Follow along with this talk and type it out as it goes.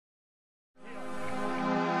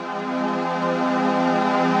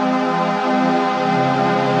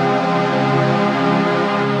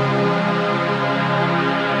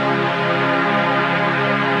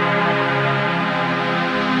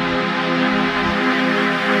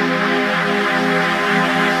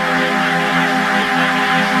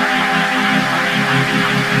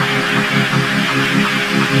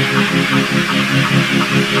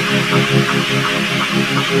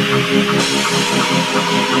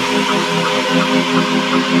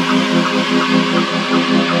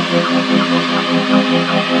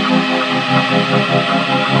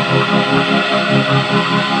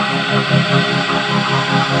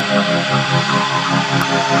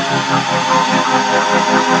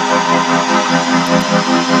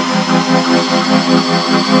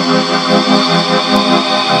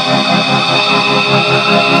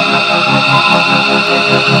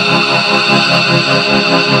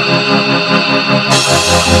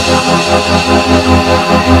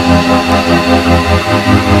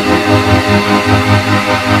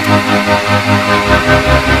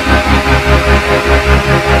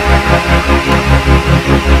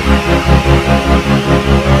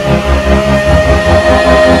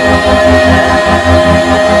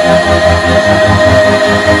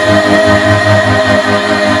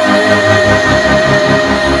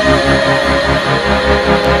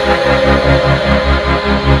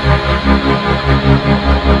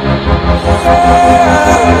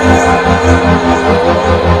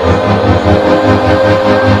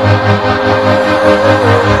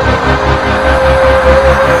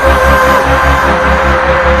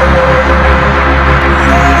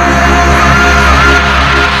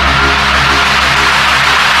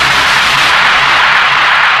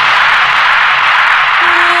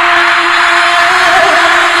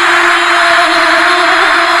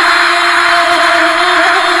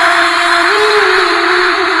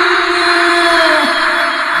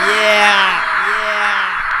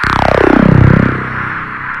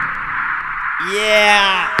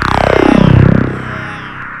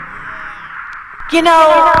You know,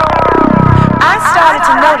 I started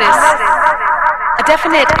to notice a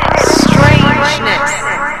definite strangeness.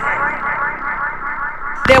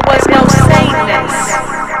 There was no sameness.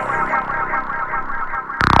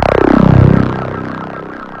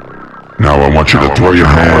 Now I want you to throw your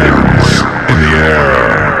hands in the air.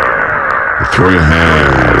 Throw your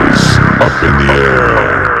hands up in the air.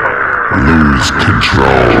 Lose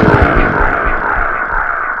control.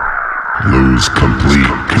 Lose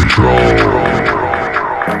complete control.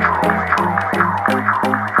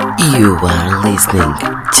 You are listening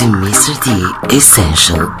to Mr. D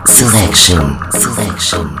Essential Selection.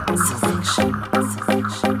 Selection.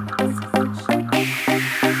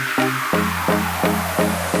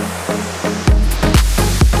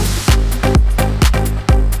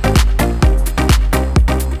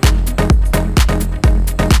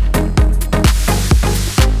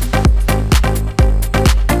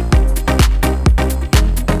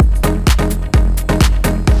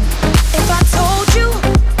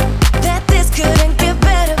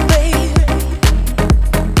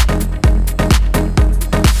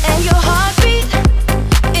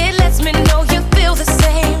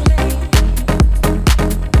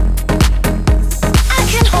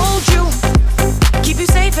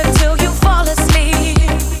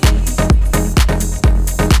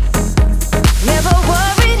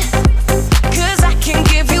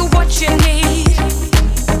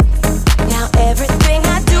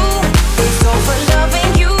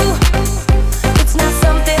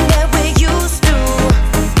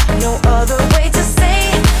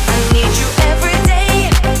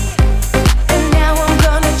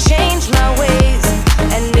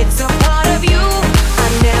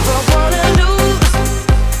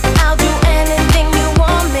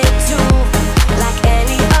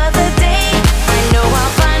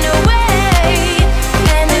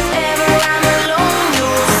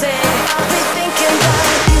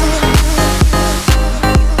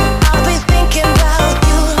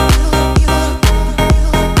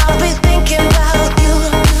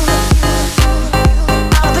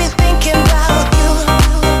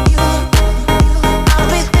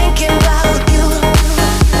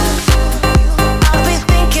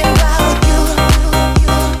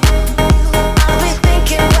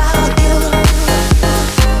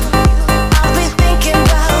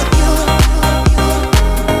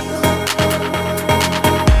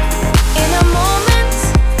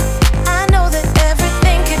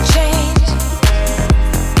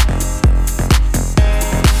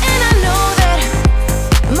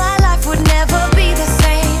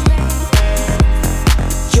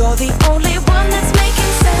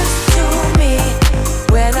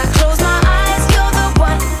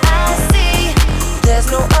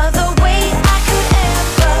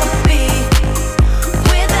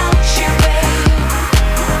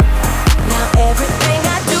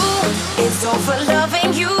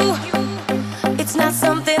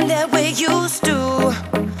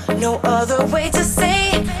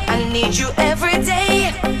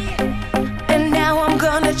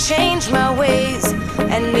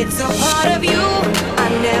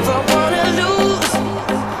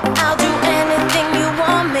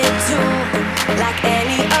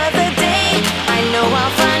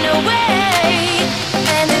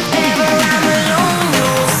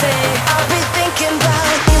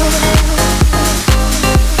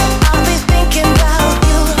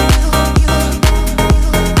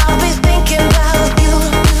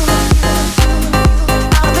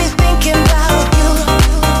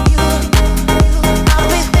 I'll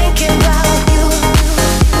be thinking about you.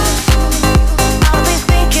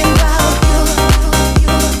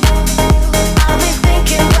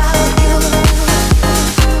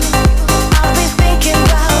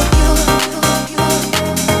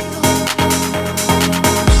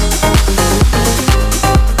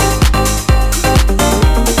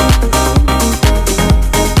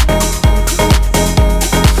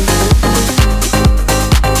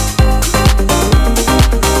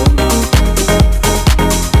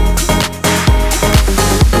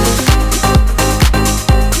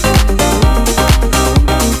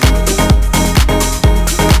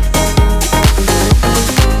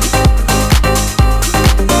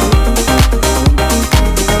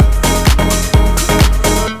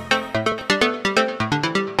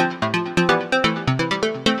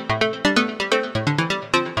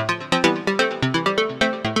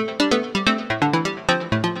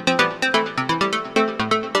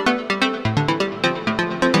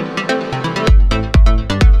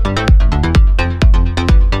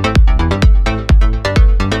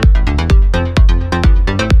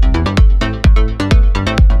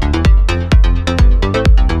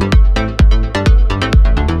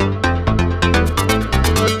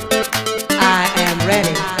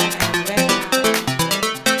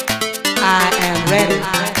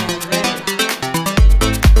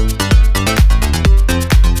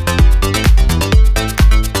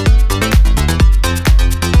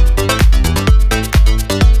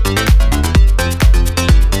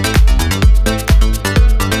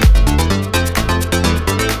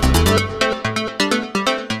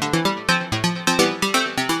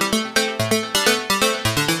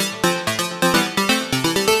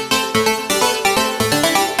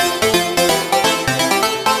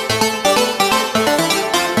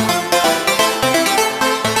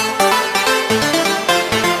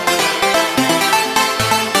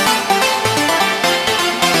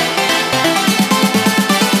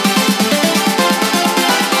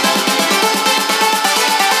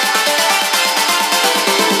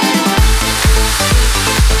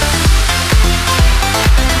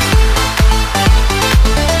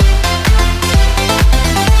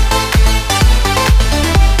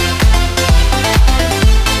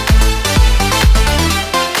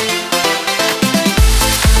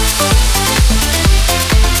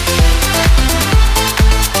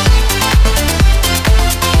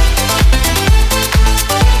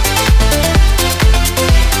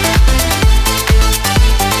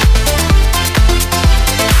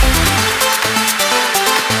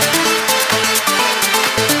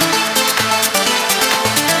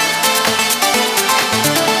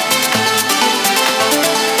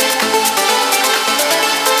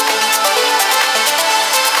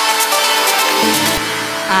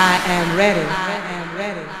 ready. I am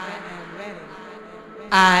ready.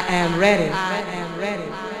 I am ready. I am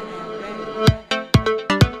ready.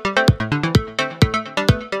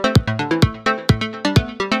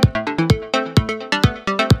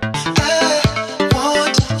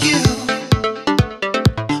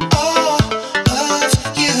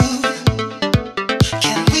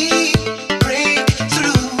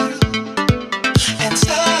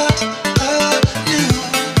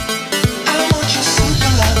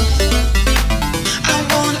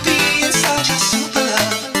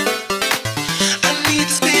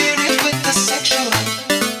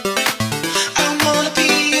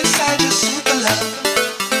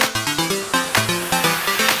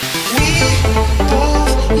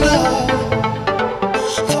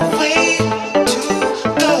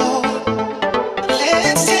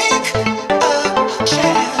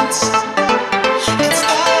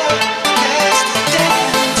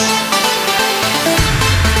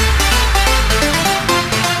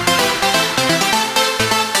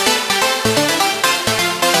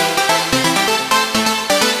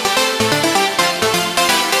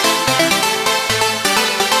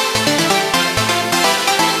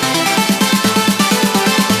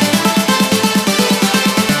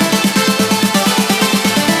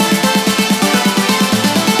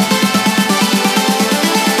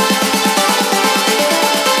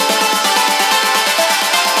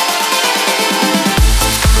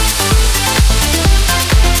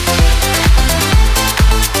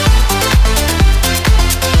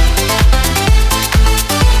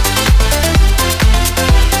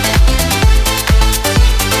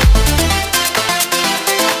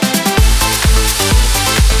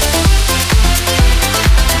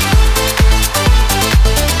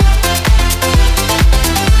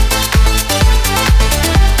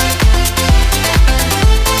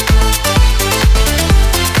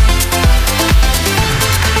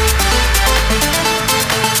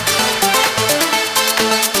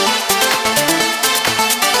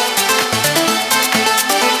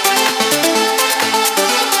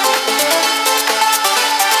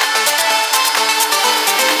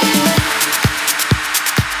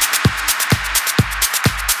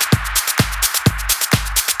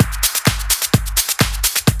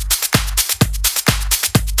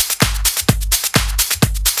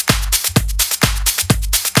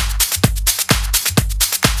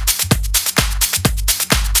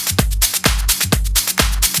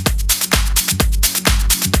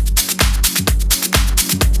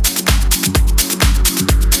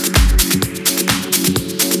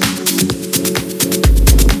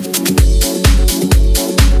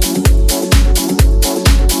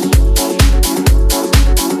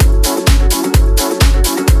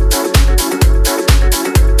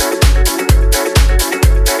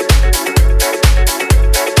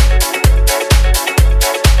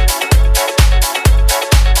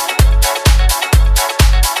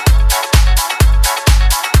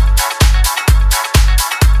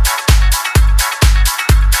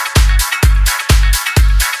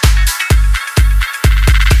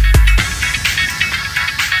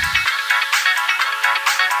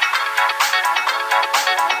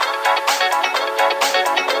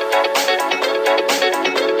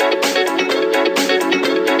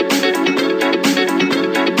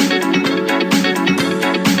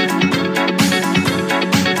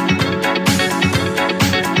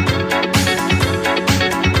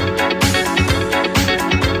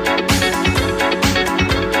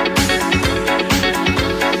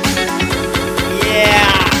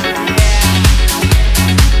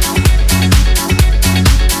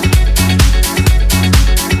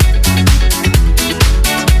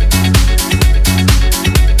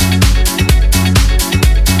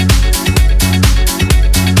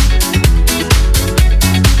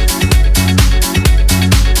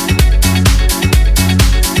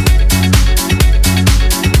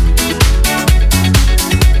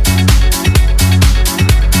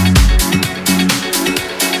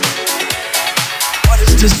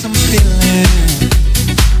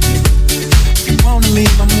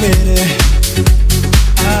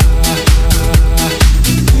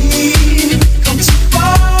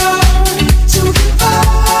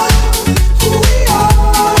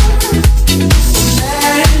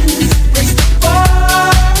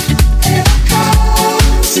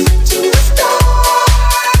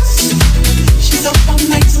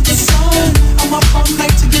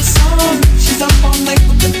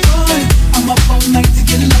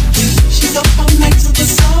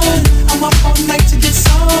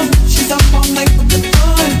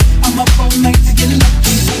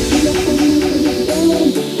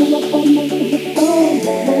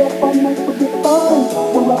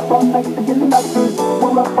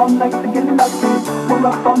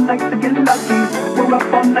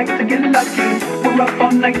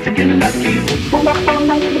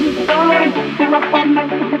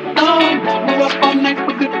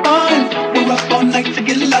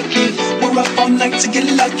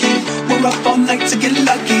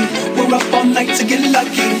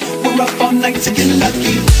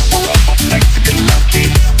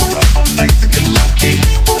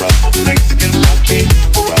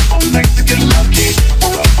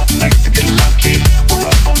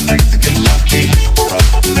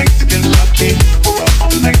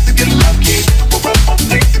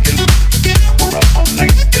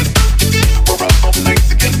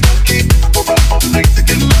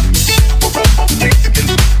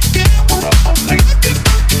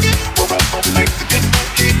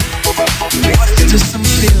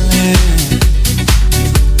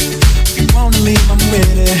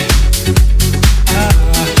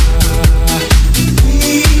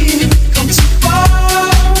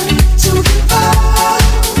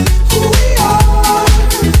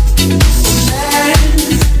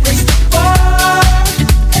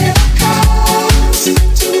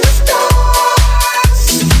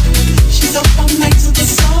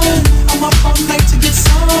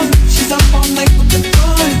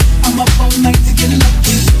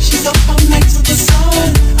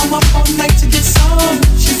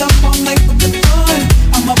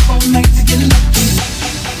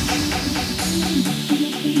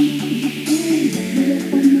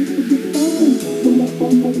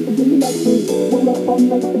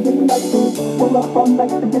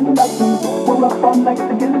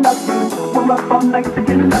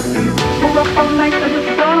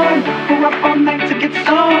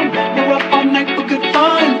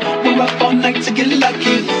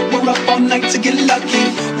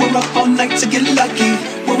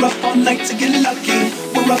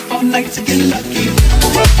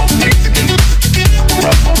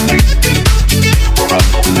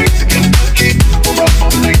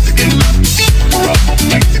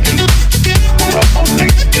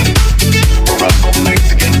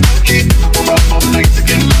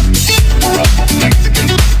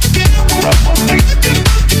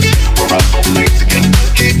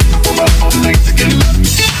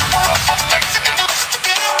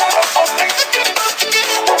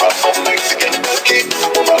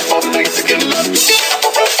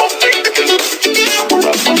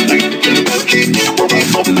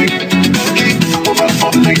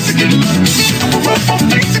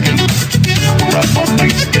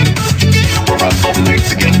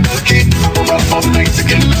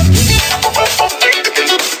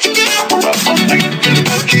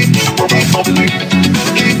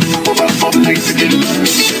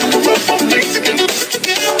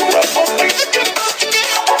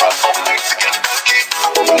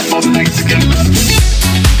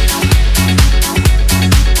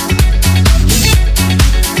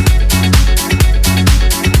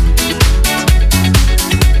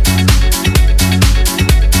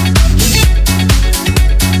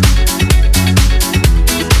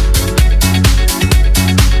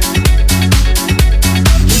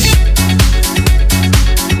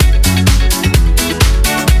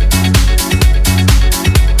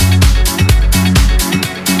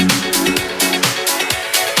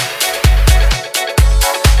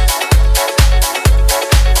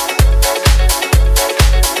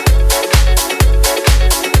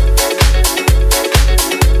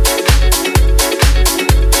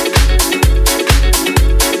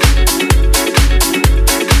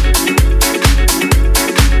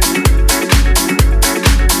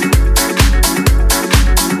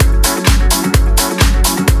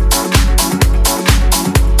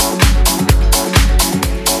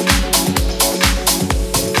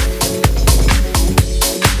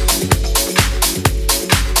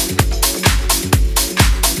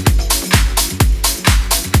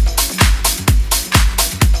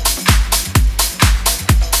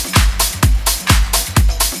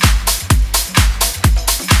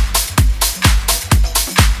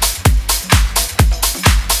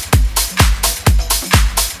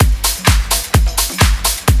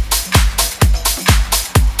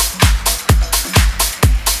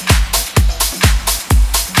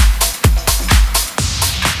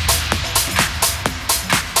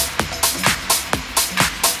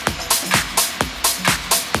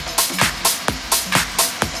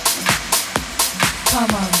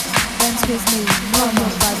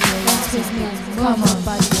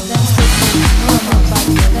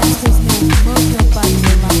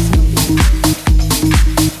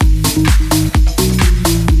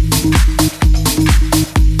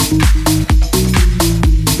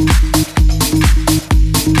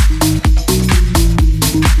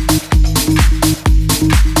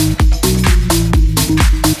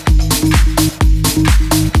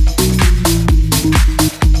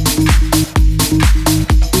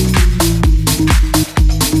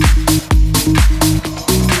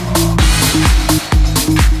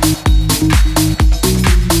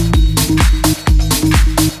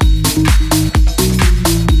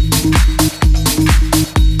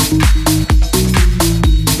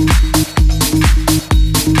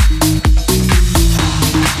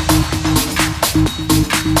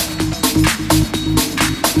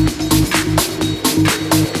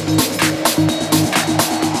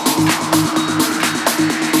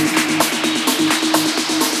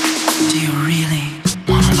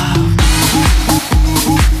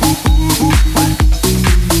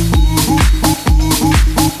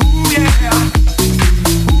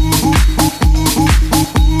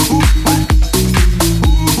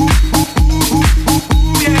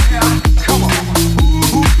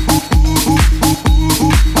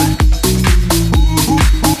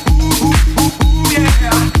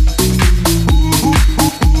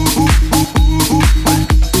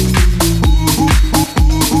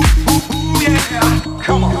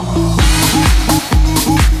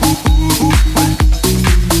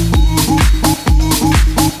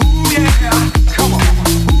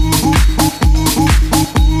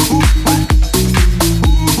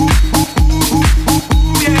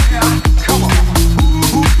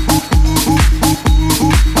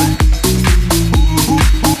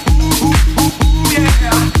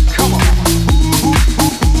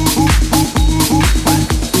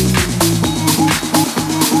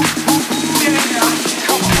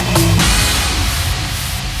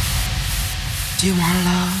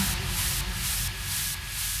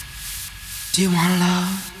 Do you want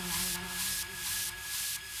love?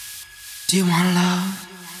 Do you want love?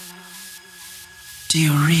 Do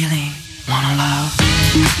you really want to love?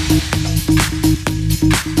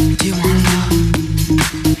 Do you want love?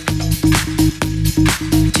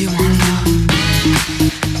 Do you want love?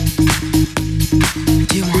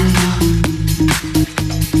 Do you want love?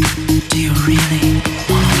 Do you really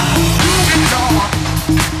want to love?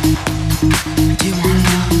 Do you want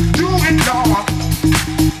love? Do it, Noah.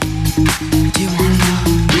 Do you want love?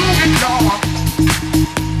 Do it, Noah.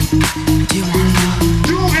 Do you want love?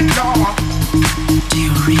 Do it, Noah. Do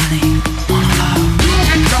you really want to love? Do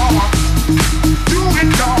it, Noah. Do it,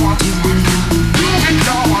 Noah. Do you want love? Do it,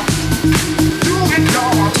 Noah. Do it,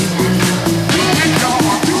 Noah. Do you want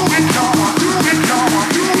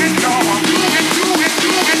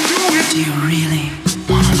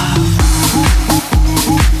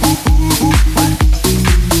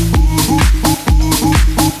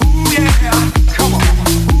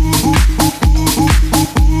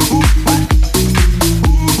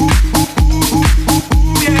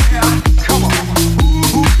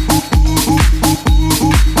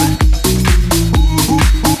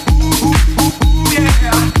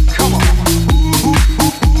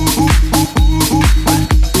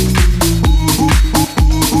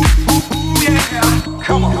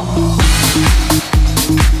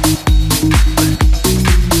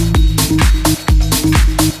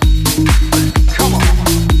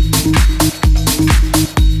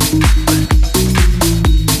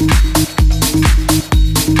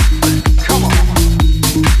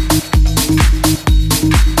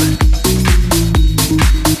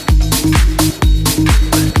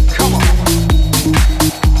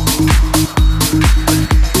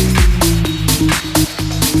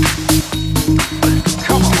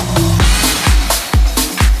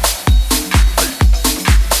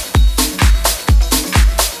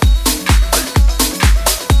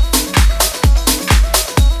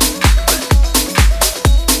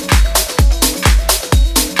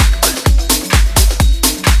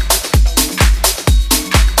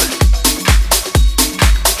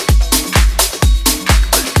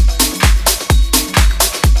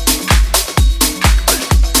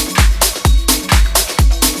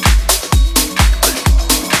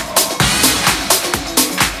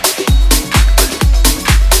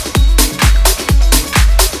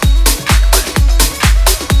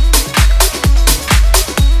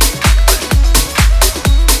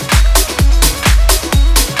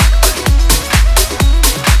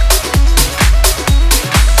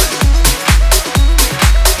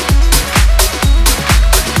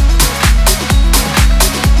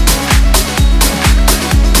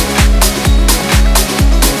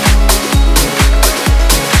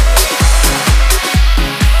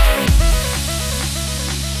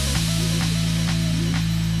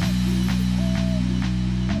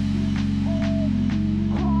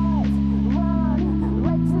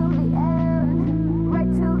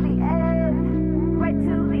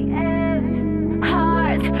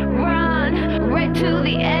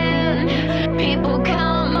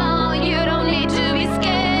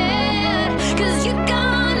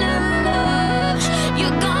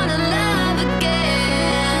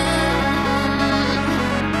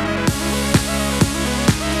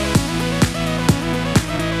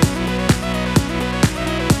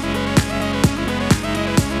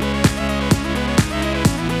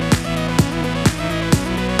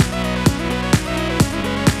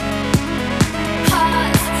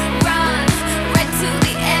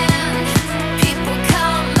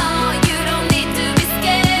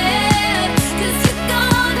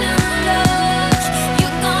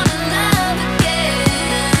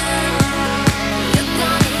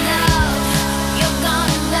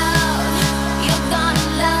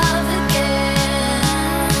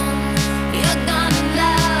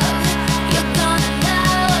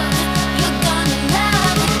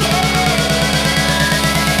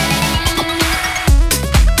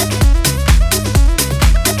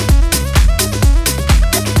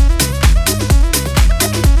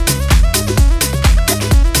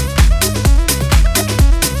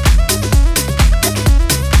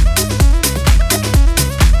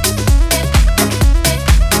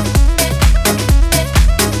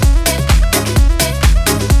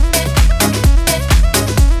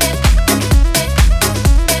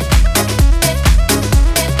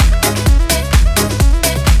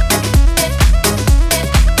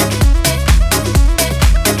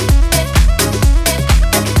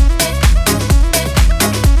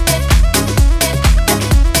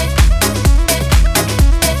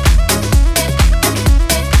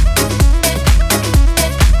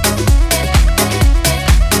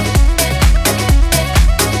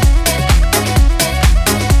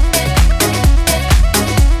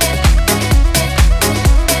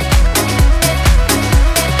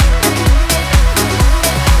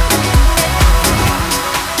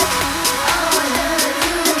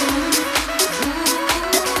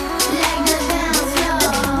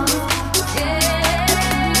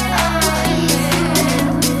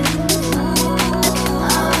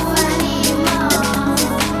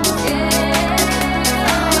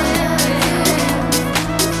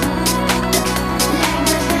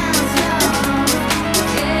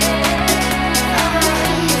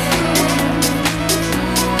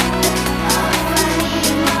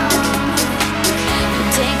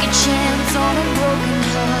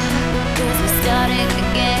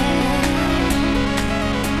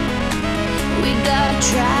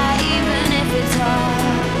Try even if it's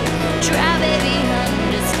hard. Try, baby,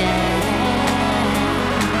 understand.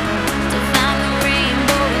 To find the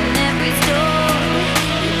rainbow in every storm,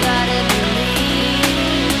 you gotta believe.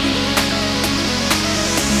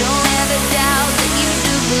 Don't ever doubt that you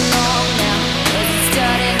do belong now. 'Cause it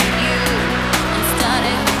started with you, it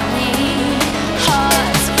started with me.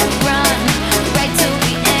 Hearts run right till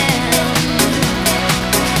the end.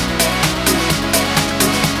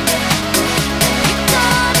 You're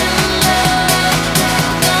gonna love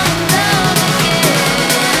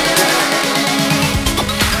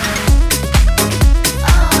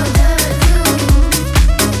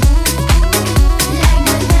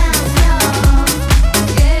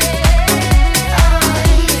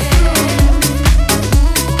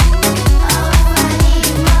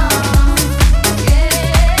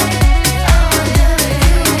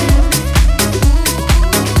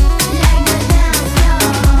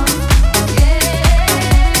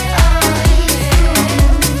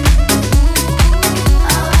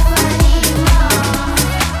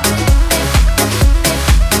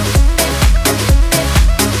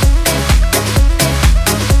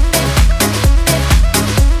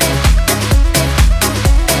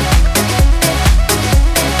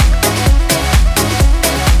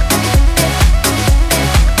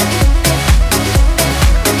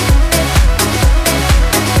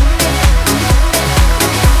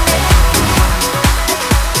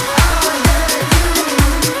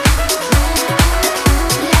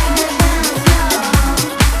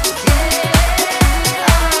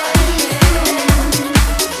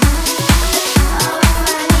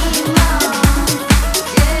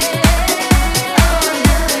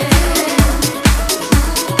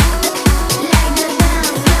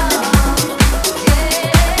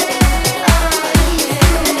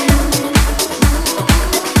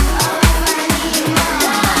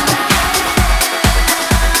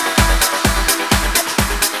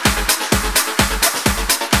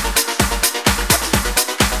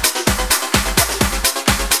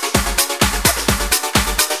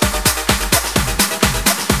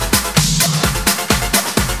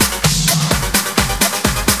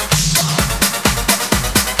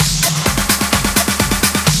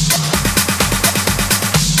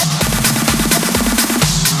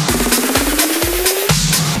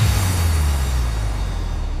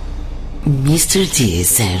Mr. D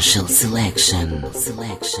Essential Selection.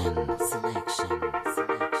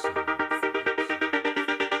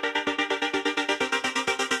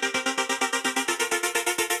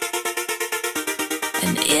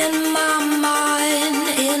 And in my mind,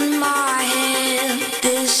 in my head,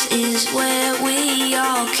 this is where we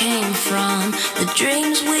all came from. The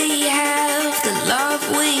dreams we have, the love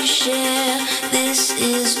we share, this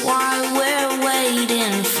is why we're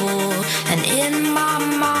waiting for. And in my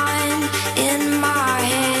mind, in my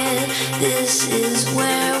head, this is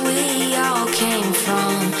where we all came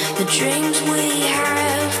from. The dreams we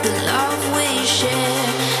have, the love we share,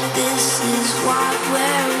 this is what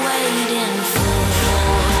we're waiting for.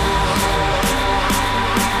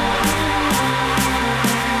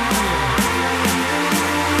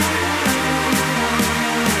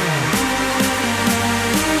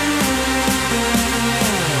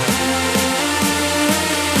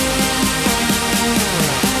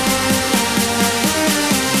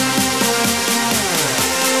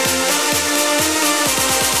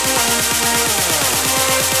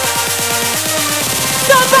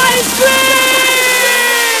 Somebody scream!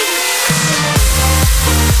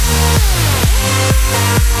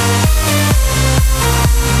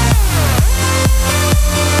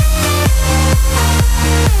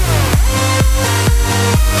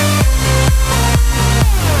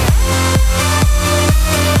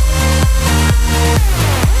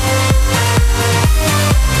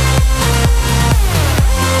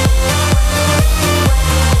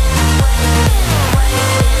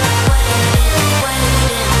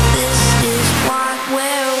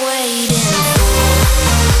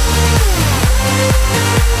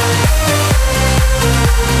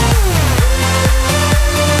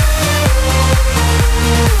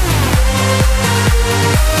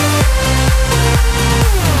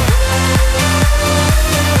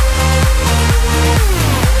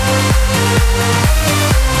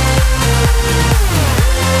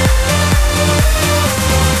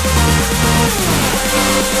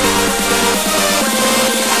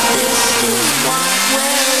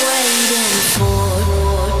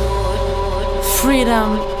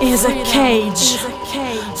 Freedom is a cage.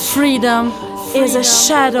 Freedom is a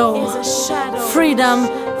shadow. Freedom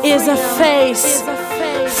is a face.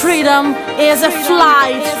 Freedom is a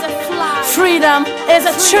flight. Freedom is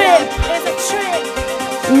a trip.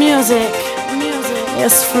 Music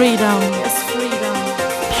is freedom. Music is freedom.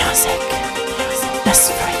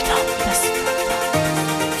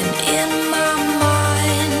 And in my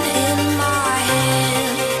mind, in my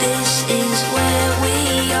head, this is where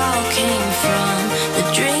we all came from. The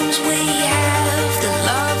dreams we have, the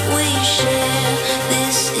love we share,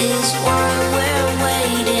 this is what we're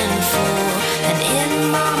waiting for. And in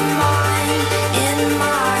my mind, in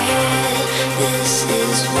my head, this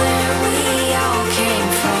is where we all came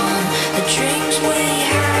from. The dreams we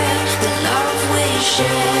have, the love we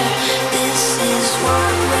share, this is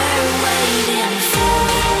what we're waiting for.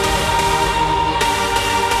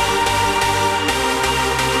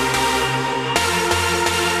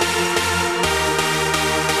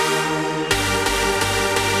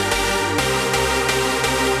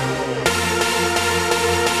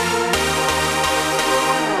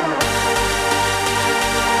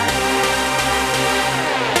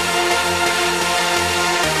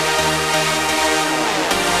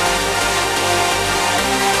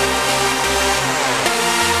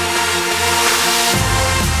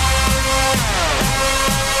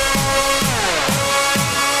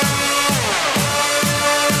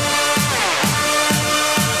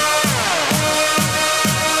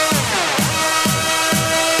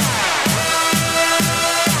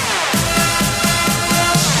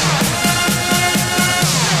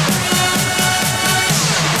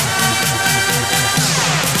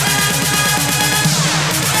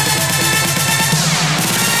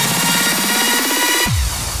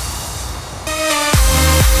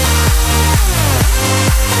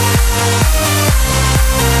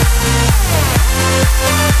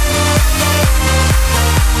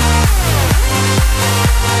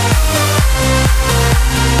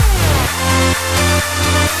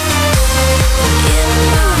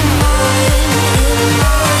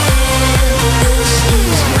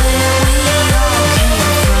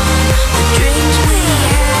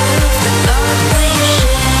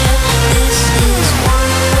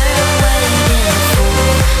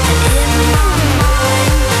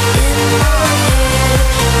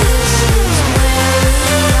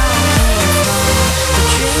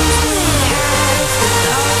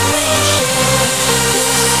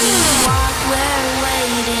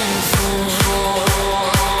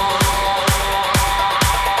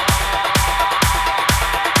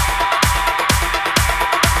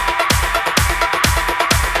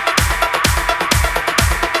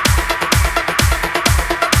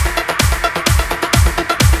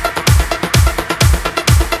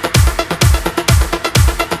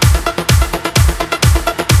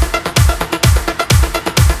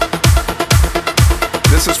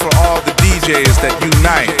 This is for all the DJs that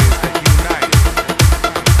unite.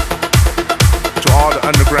 To all the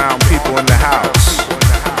underground people in the house.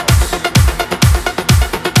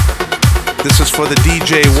 This is for the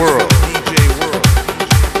DJ world.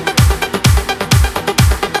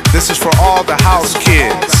 This is for all the house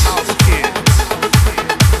kids.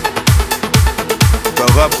 The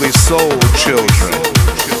lovely soul children.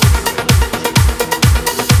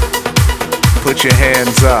 Put your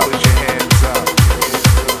hands up.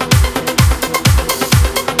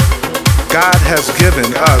 God has given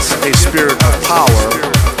us a spirit of power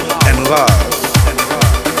and love.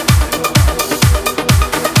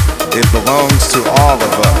 It belongs to all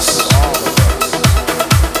of us.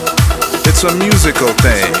 It's a musical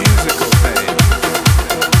thing.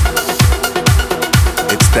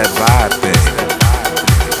 It's that vibe thing.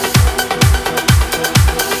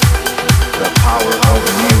 The power of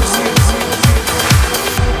music.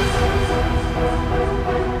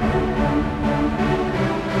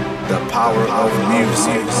 The power of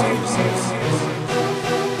music.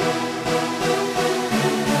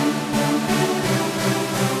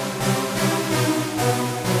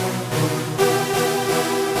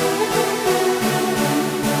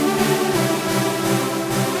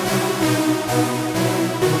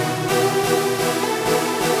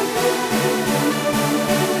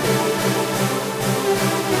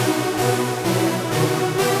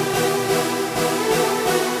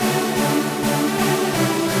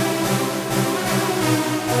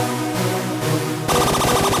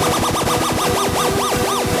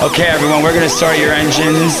 Okay, everyone, we're going to start your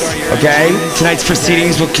engines, okay? Tonight's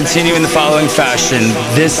proceedings will continue in the following fashion.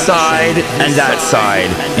 This side and that side.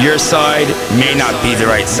 Your side may not be the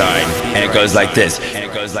right side. And it goes like this. And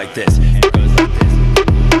it goes like this.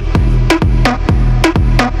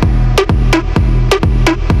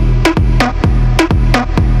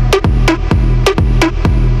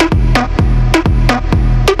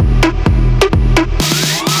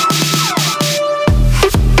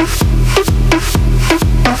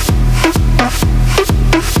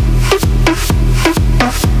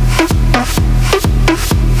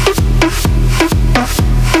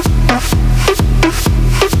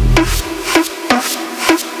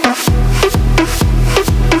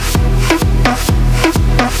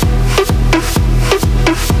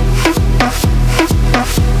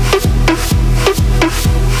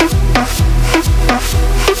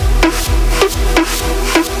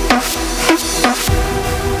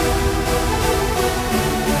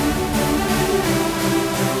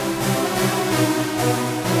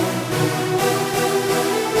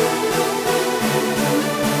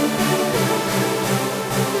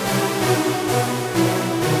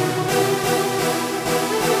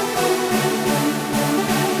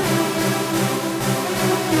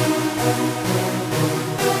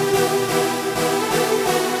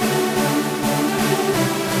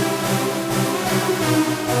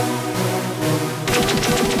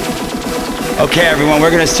 Okay, everyone,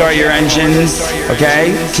 we're gonna start your engines,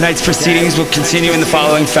 okay? Tonight's proceedings will continue in the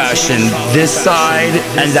following fashion. This side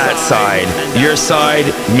and that side. Your side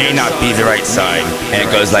may not be the right side. And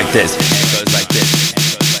it goes like this. It goes like this.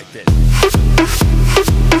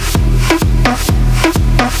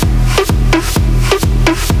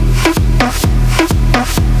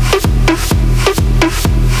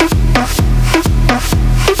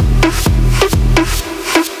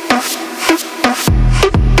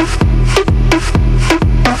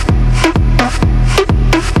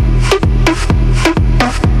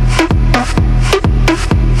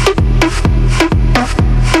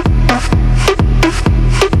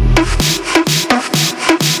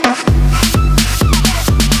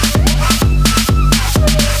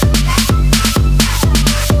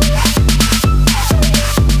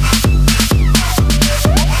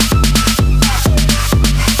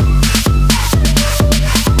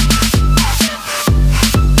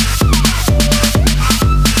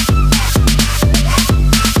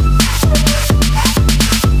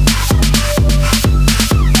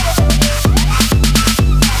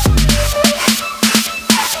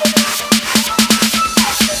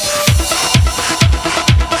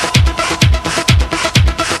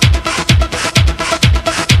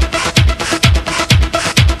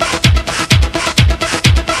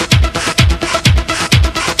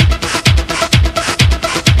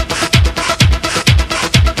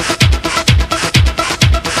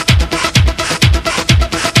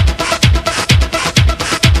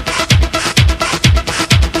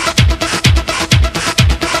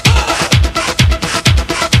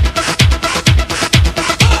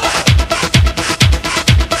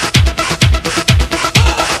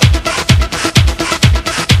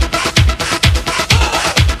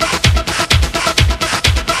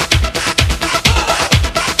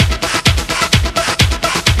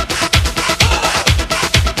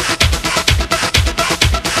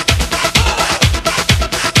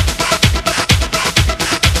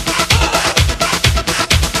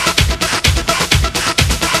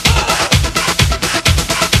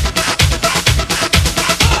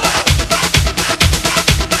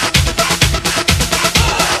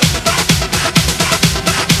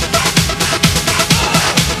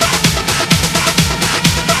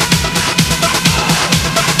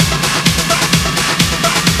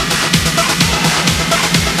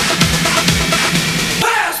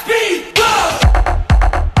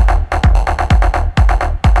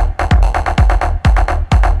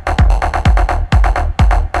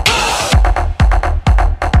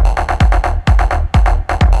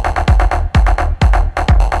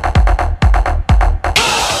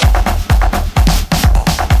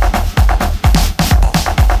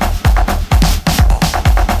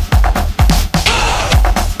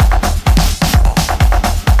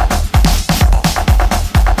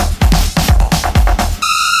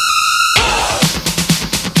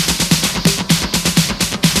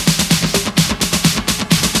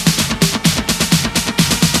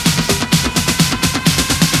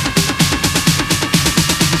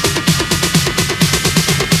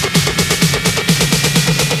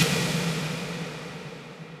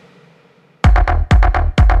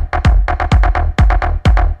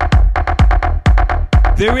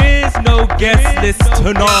 There is no guest list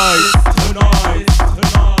tonight.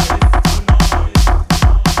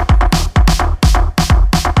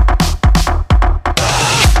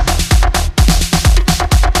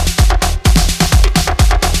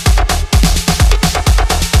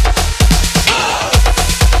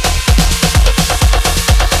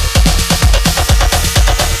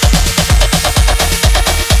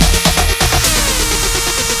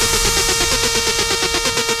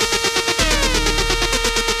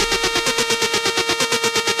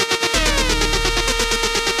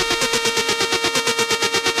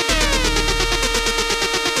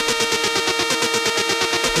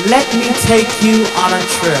 Let me take you on a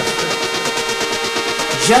trip.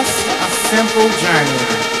 Just a simple journey.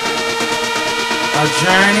 A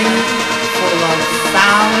journey full of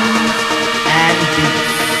sound and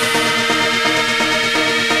beats.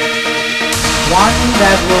 One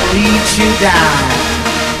that will lead you down,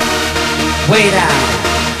 way down,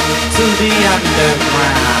 to the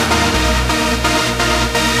underground.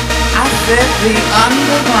 I said the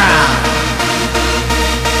underground.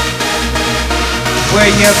 Where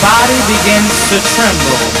your body begins to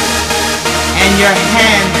tremble and your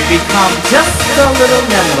hands become just a little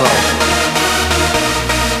nimble.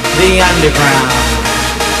 The underground,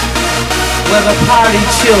 where the party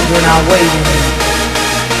children are waiting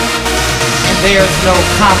and there's no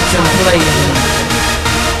contemplating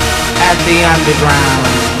at the underground.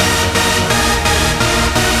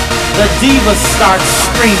 The divas start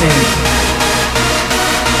screaming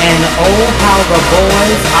And oh how the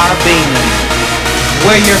boys are beaming,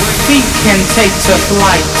 where your feet can take to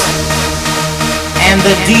flight, and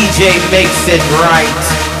the DJ makes it right.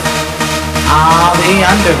 Ah, the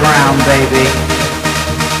underground, baby.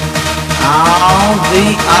 Ah,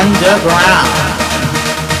 the underground.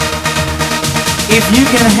 If you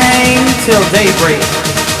can hang till daybreak,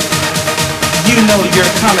 you know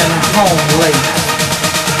you're coming home late.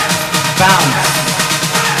 Bounce,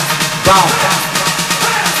 bump,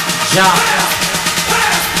 jump,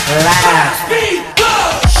 laugh,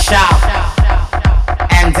 shout,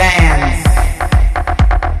 and dance.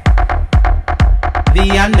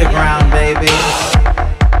 The underground, baby.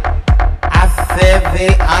 I said the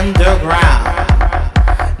underground.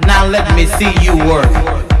 Now let me see you work.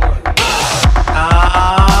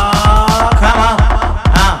 Come on.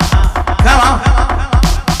 Come on.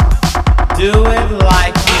 Do it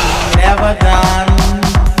like you've never done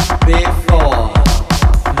before.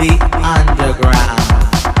 The underground.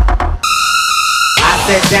 I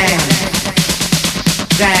said dance,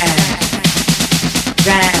 dance,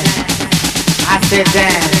 dance. I said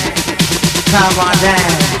dance, come on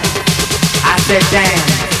dance. I said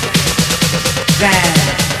dance, dance,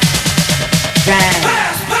 dance.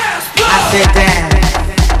 I said dance,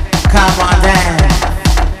 come on dance.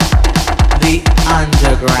 The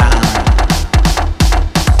underground.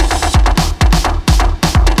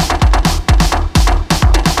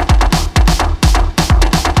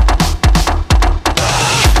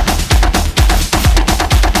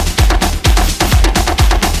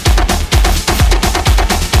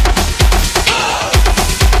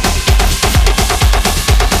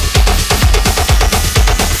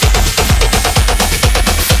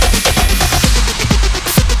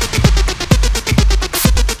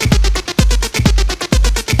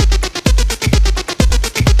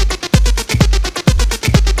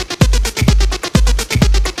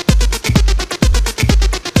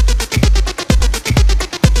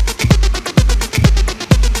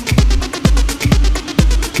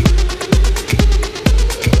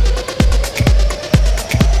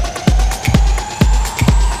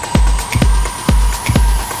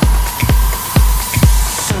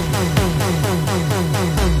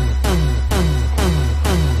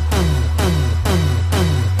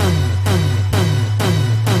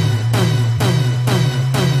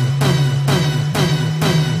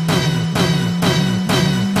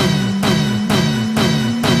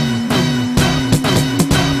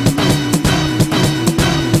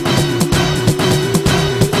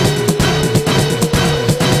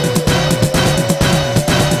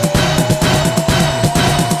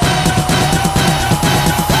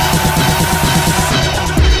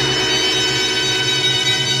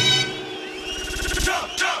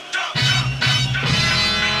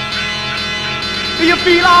 Do you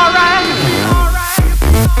feel alright?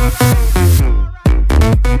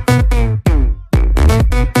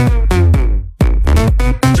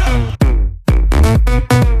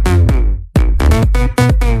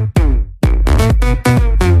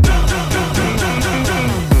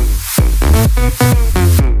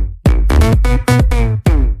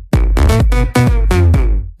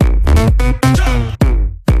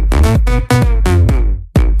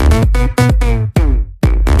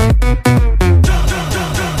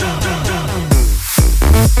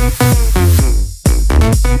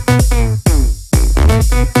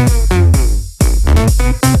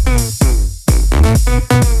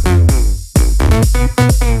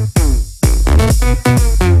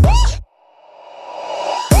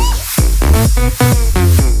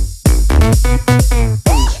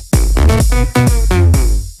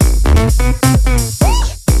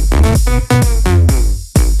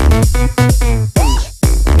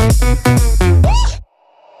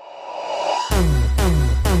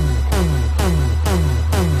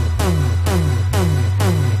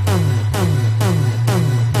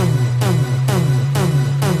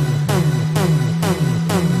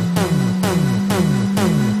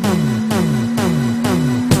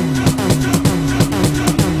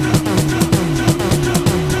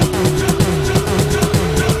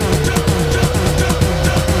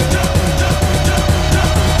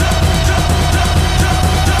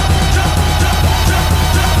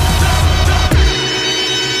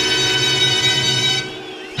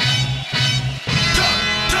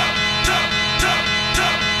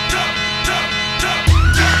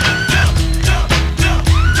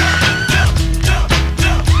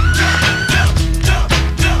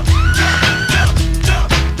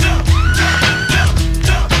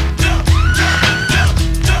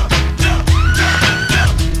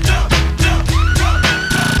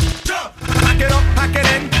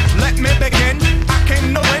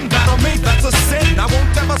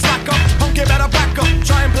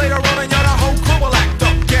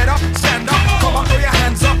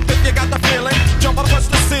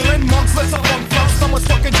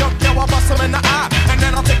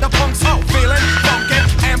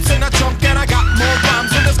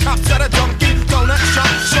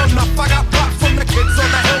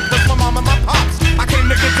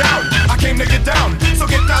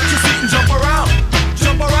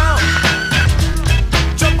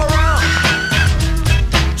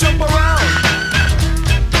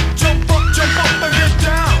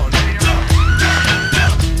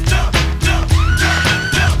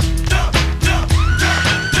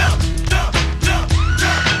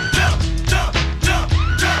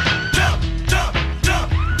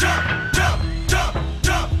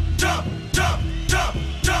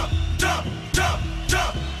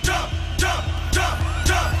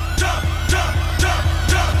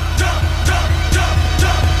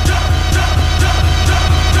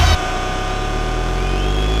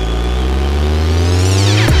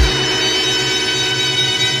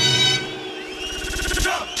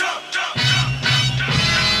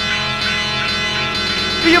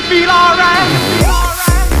 feel alright.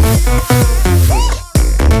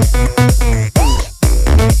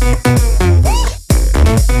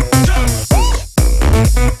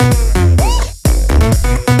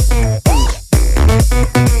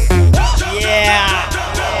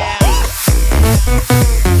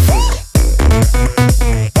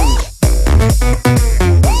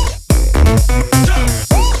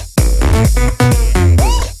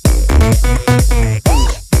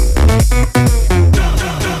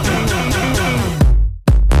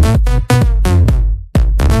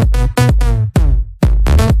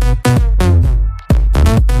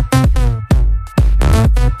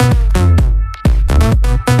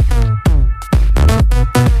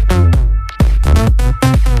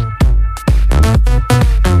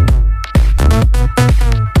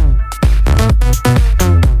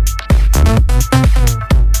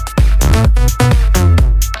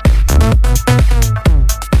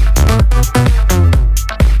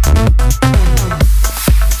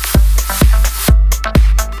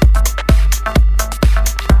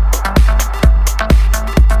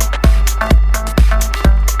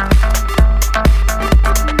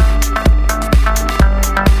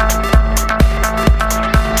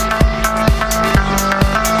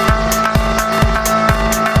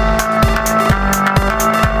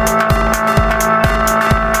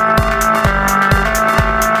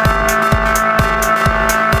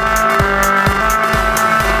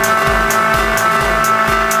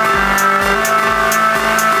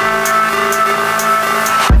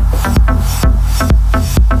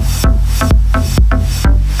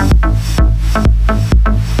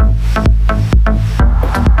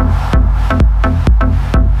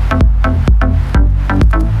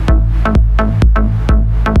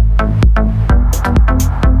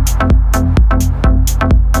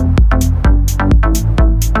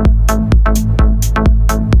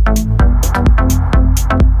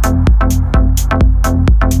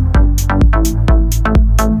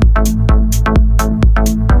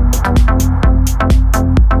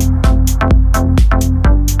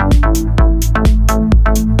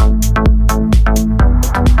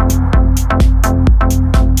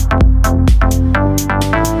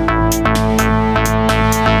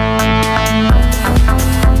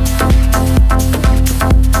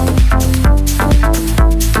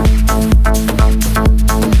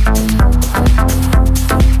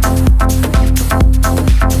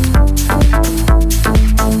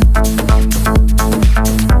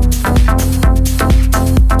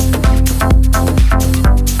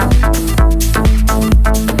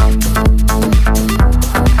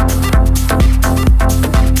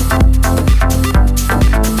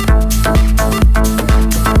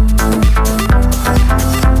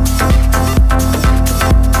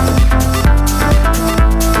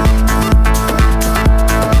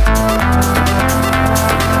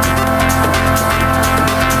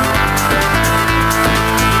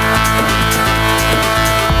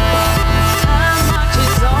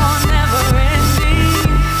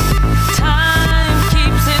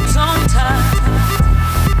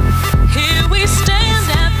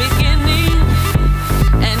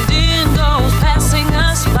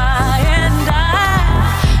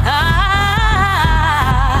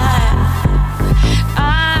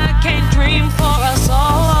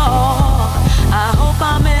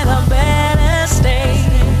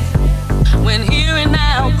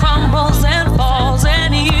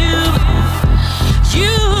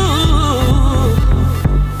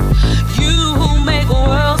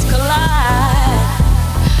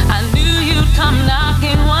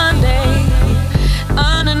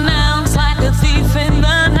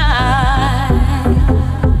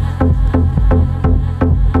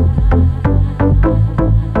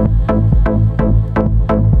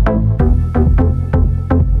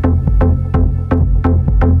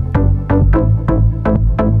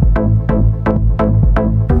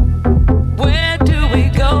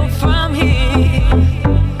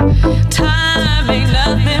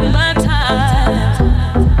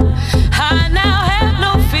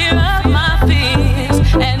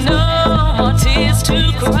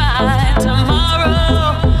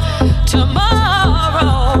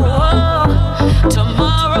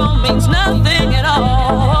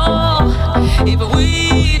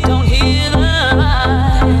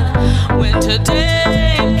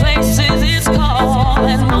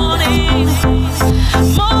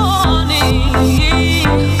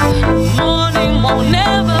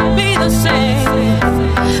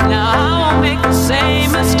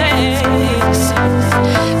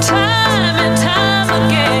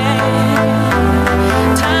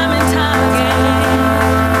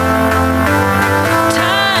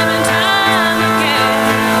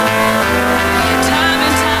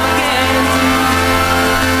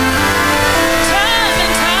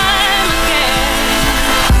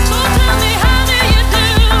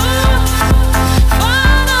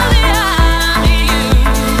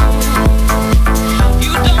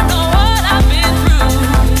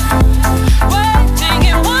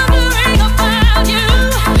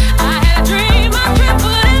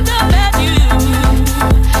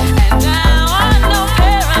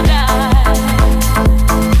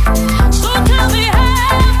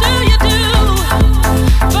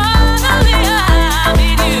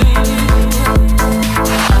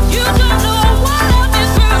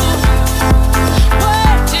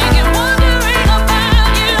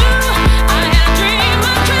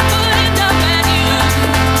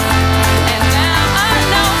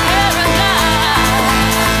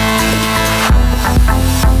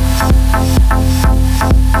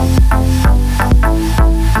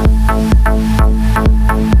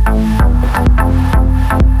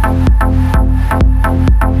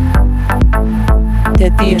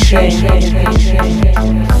 the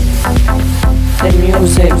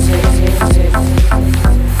music,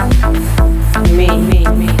 me.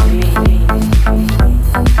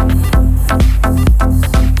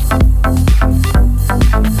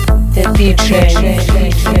 The DJ,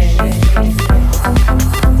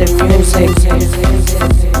 the music,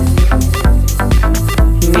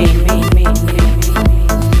 me.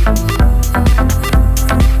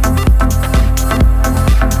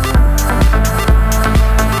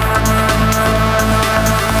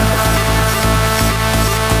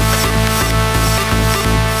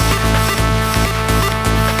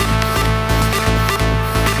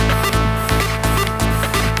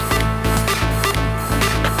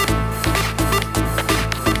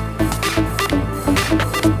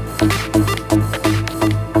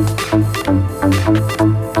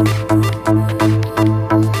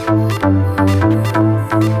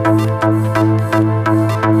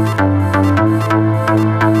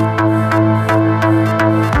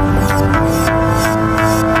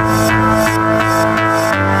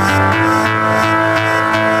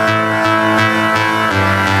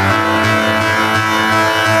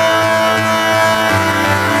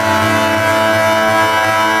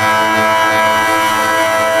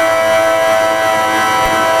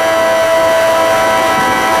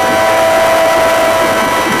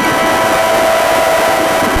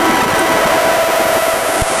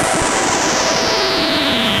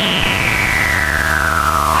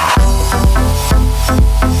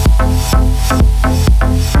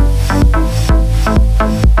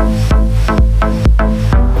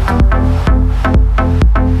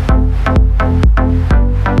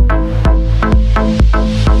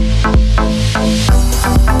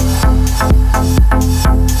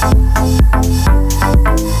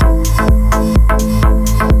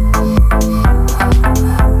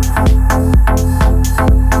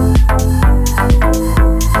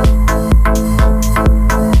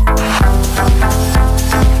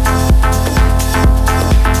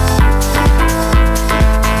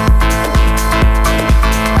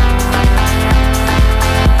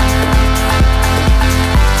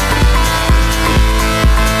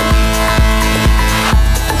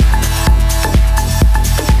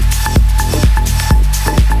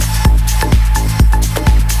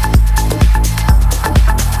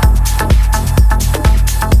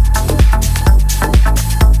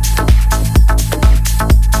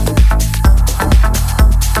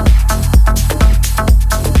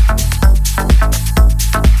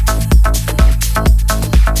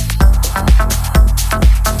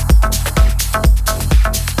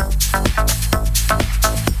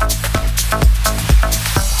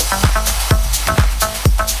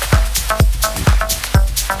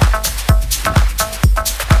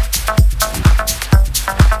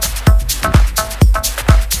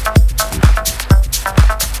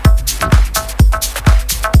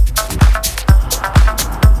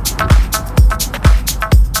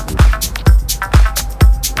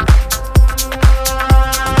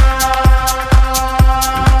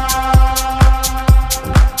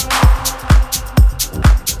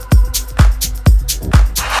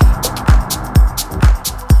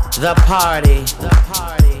 The party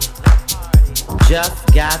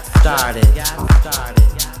just got started,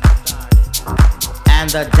 and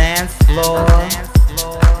the dance floor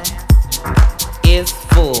is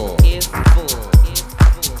full.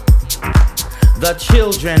 The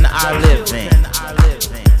children are living,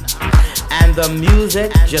 and the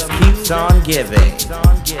music just keeps on giving.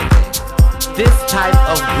 This type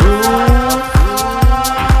of groove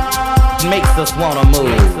makes us wanna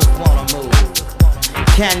move.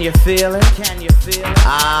 Can you feel it?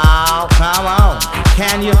 Oh, come on.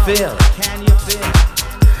 Can you feel it?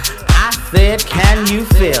 I said, can you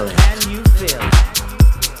feel it?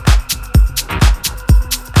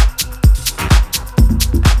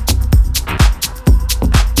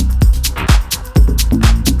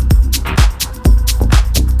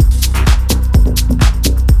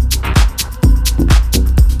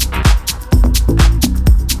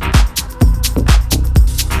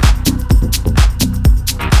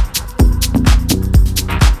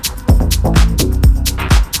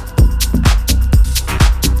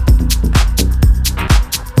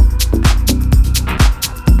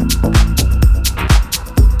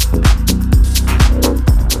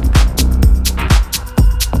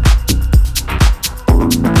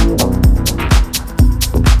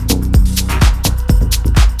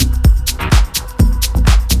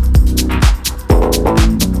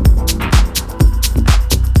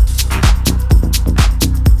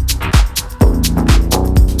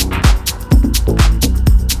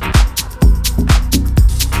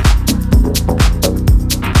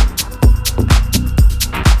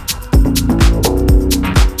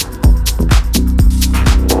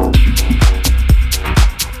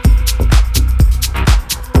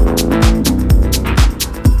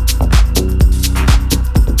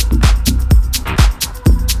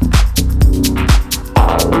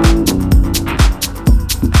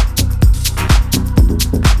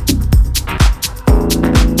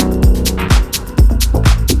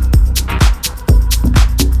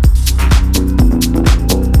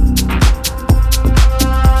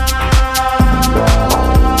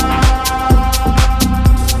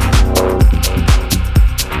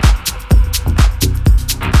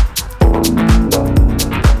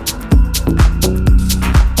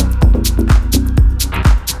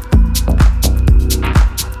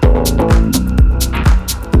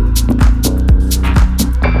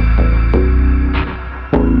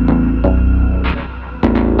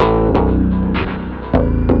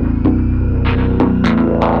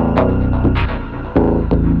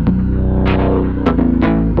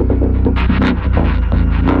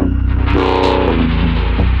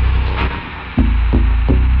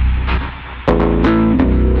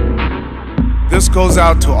 goes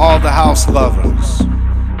out to all the house lovers,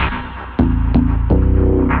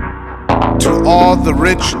 to all the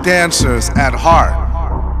rich dancers at heart.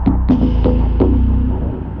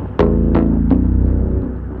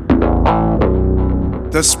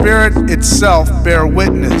 The spirit itself bear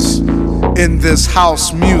witness in this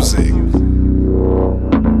house music.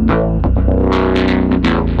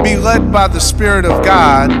 Be led by the Spirit of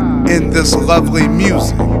God in this lovely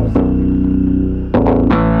music.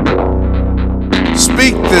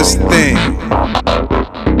 Speak this thing.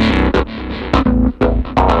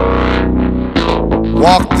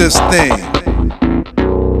 Walk this thing.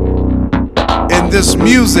 In this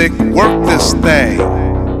music, work this thing.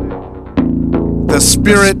 The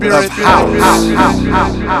spirit of house.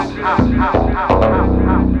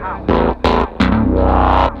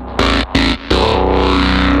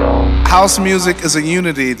 House music is a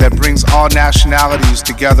unity that brings all nationalities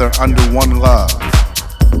together under one love.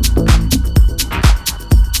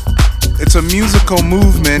 It's a musical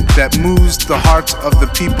movement that moves the hearts of the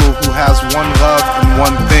people who has one love and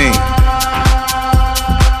one thing.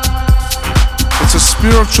 It's a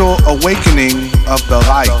spiritual awakening of the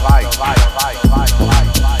light.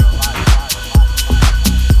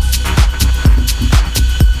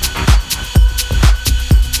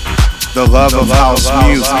 The love of house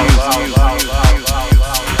music.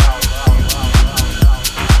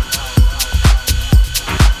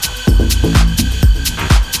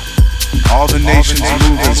 All the nations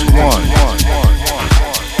move as one.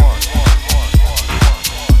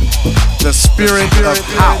 The spirit of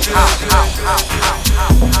house.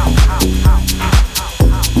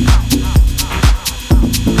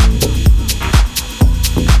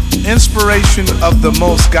 Inspiration of the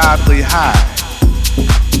most godly high.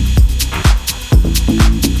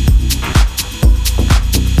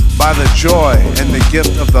 By the joy and the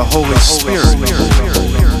gift of the Holy Spirit.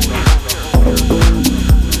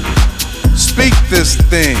 Speak this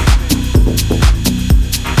thing.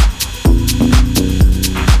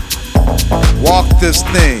 Walk this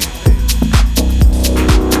thing.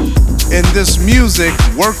 In this music,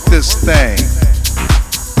 work this thing.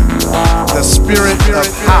 The spirit of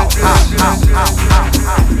house.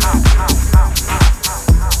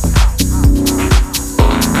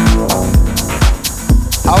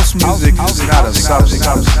 House music is not a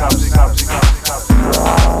substance.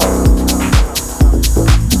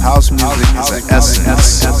 House music is an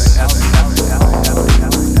essence.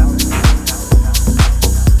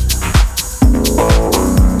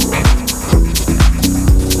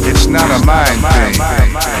 It's not a mind thing.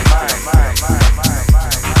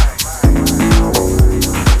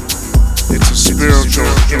 It's a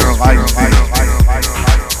spiritual inner light thing.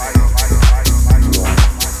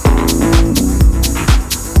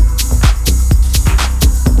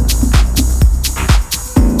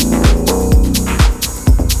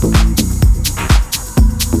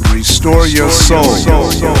 Restore your soul.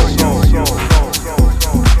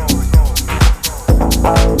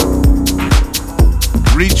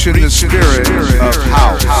 Reach in the spirit of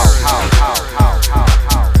house.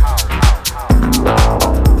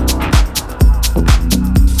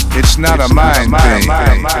 It's not a mind thing.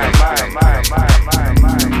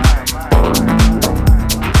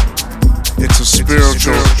 It's a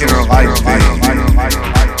spiritual inner light thing.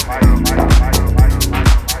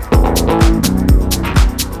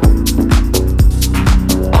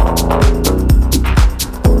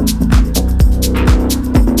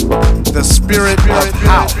 The spirit of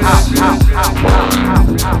house.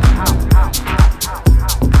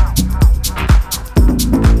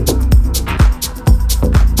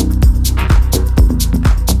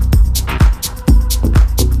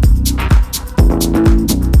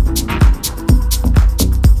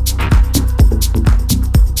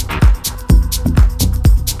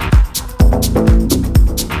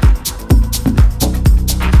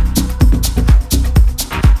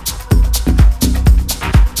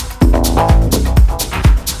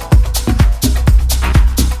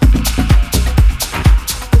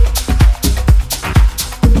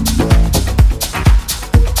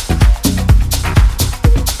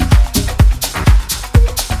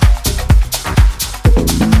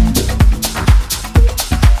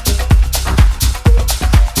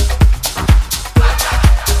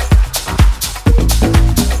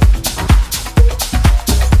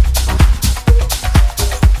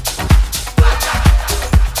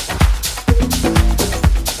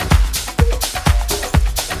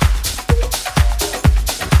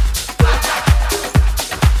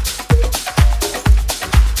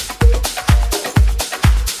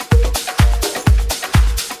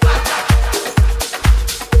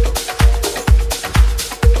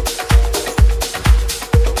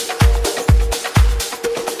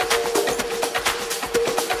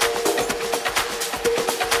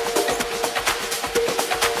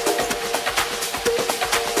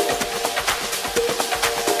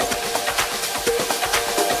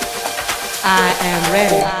 I am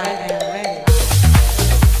ready.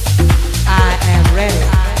 I am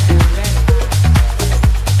ready.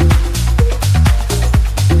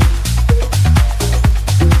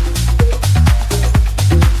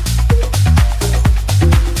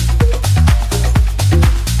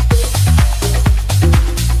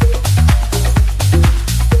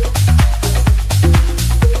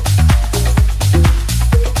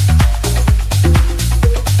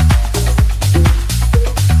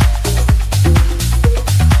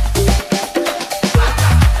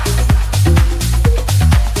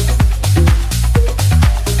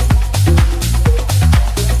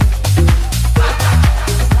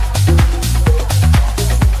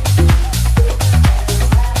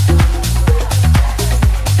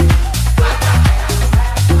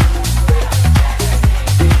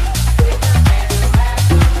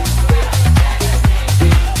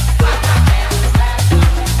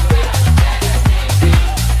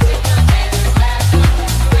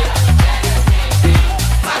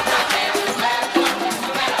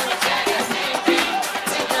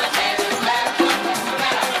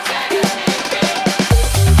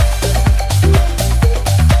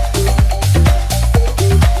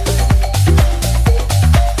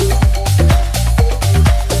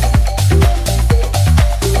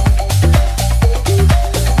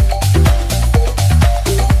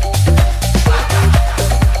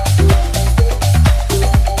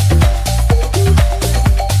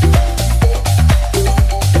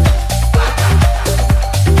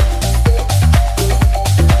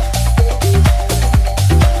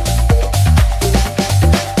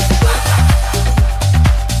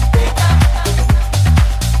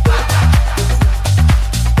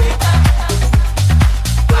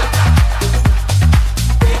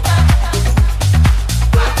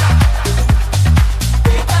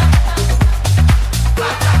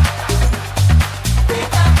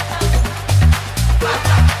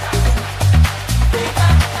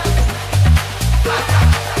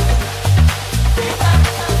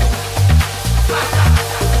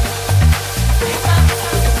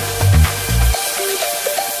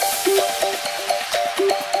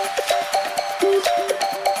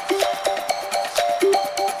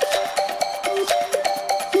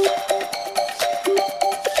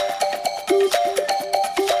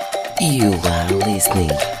 You are listening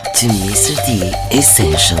to Mr. D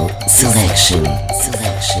Essential Selection.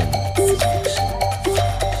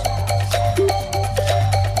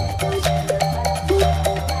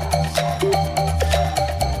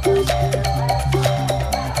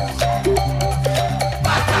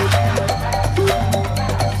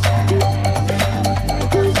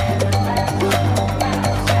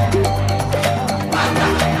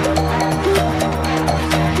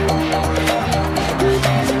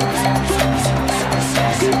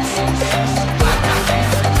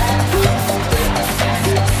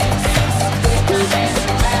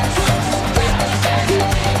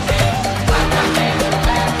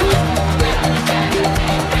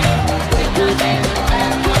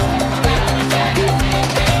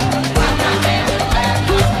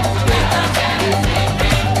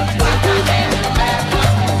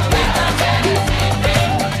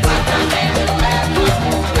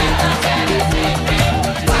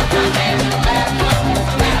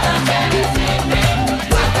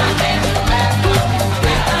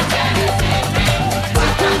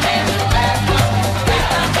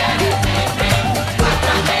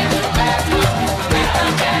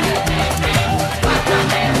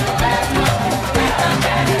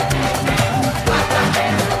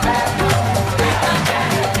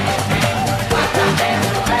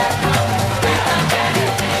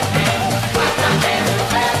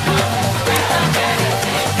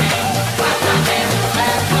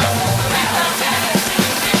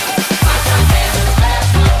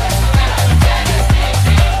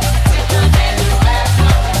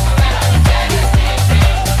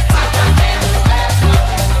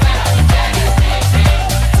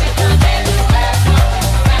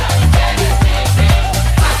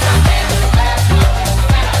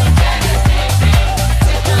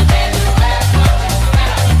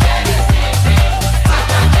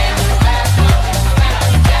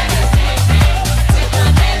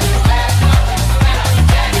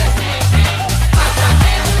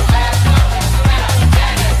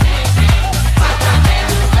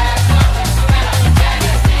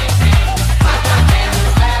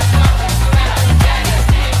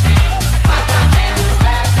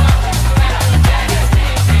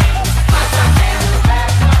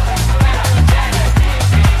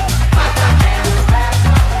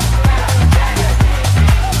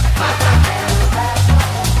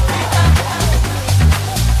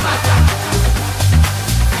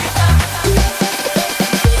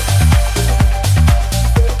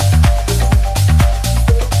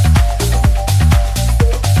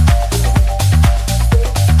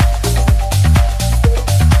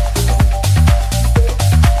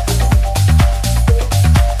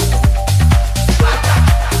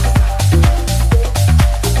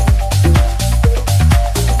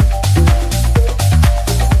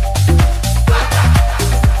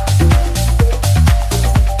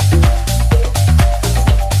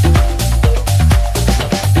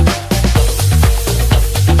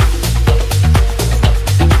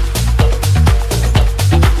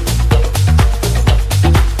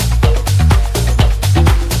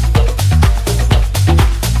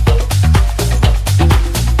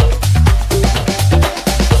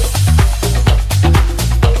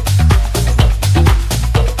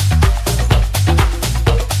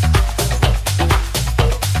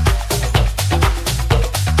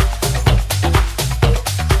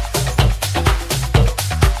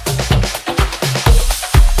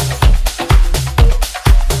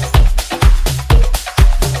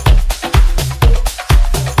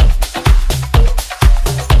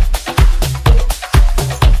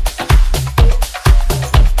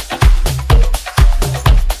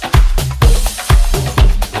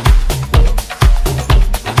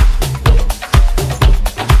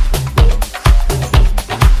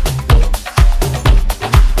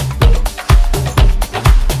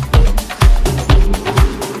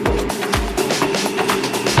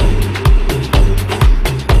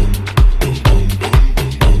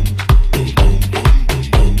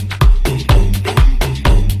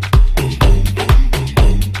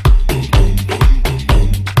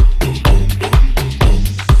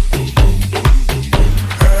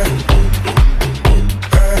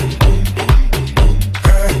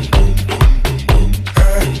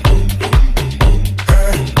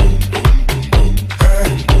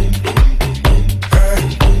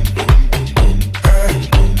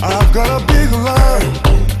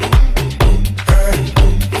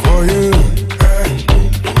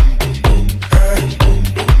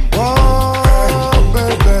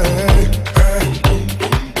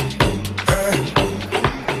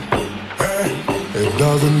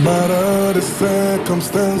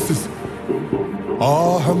 circumstances,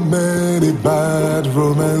 or how many bad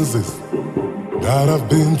romances that I've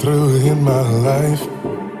been through in my life,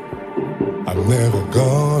 I'm never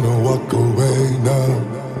gonna walk away now.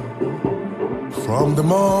 From the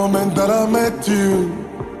moment that I met you,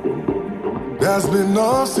 there's been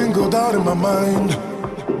no single doubt in my mind.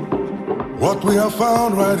 What we have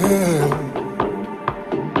found right here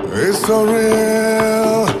is so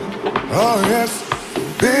real. Oh yes,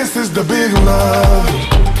 this is the big love.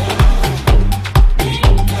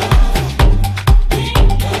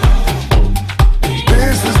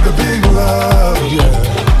 This is the big love, yeah.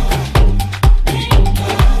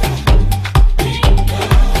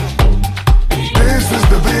 This is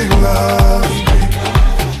the big love.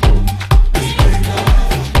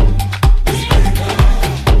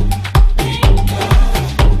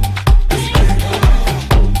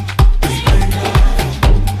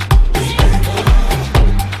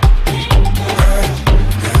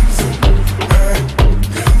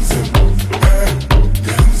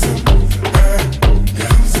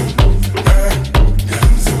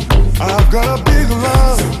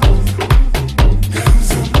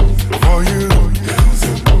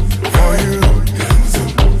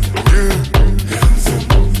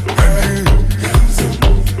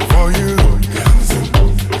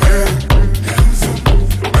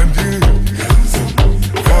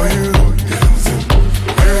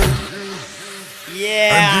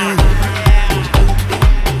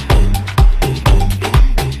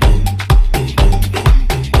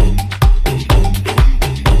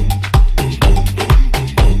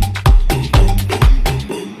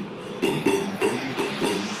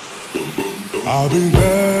 I'll be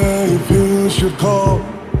there if you should call.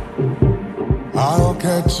 I'll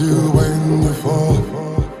catch you when you fall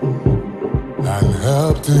and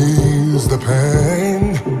help to ease the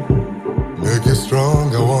pain, make you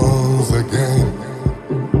stronger once again.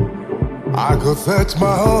 I could search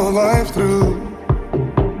my whole life through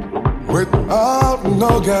without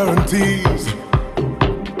no guarantees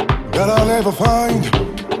that I'll ever find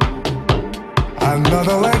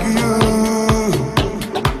another like you.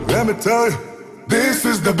 Let me tell you, this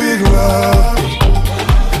is the big love.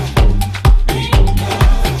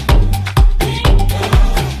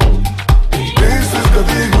 This is the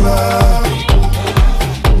big love.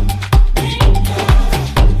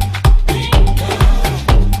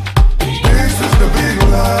 This is the big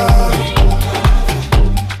love.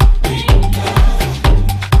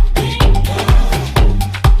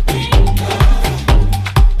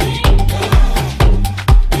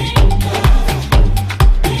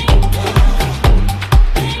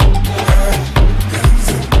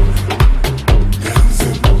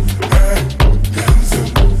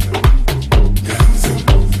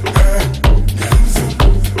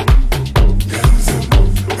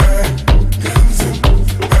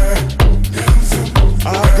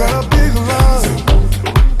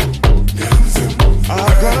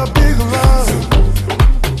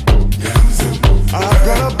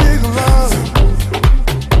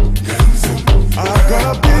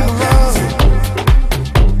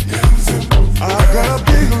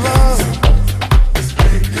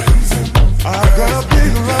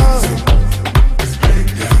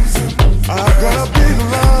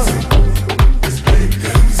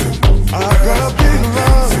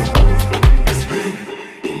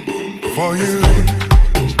 For you,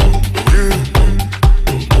 you,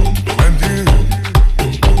 and you.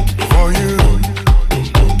 For you,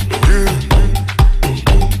 you,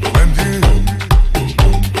 and you.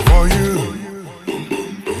 For you,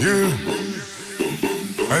 you,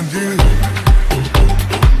 and you.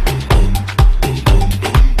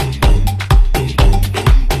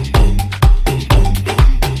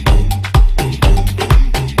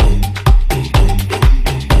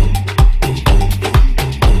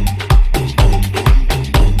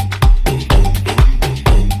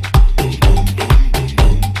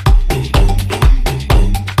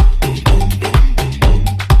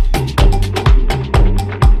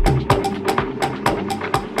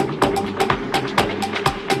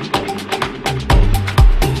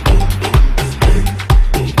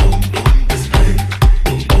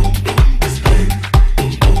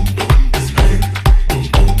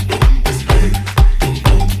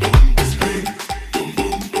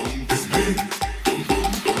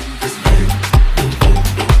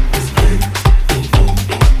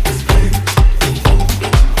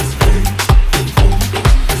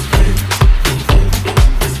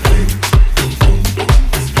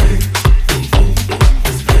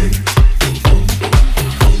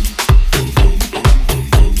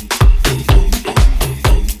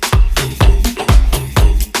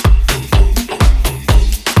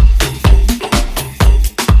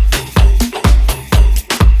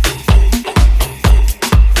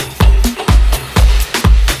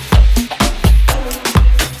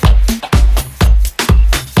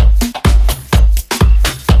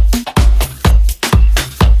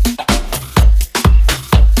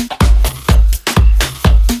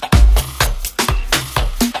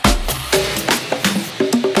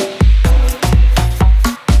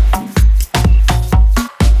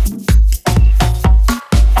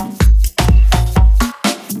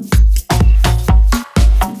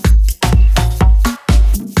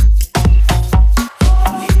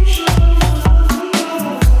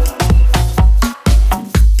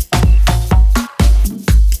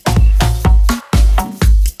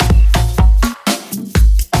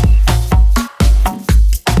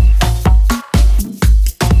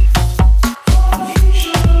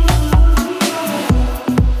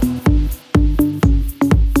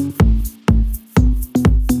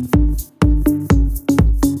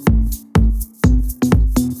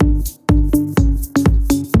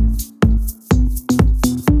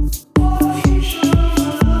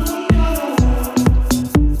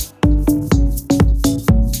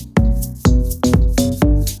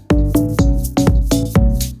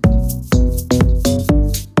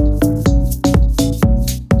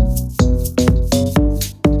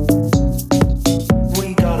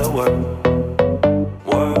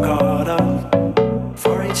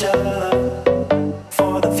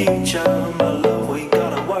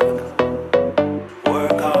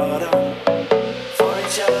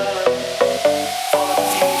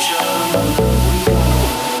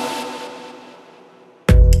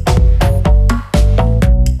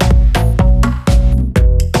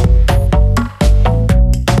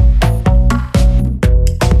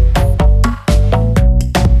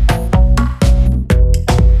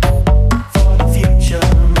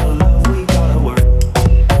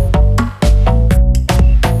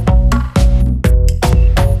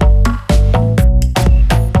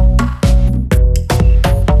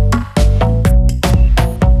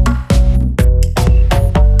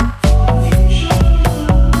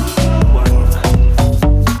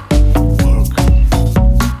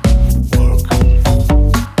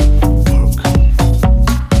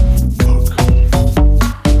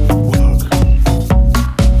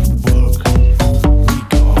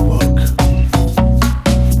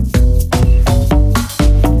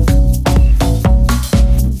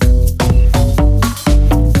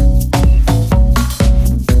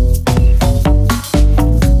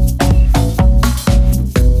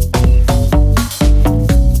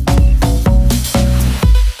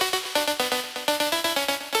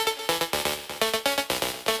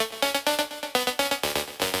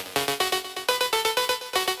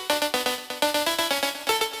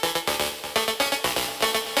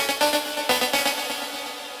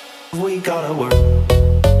 gotta work.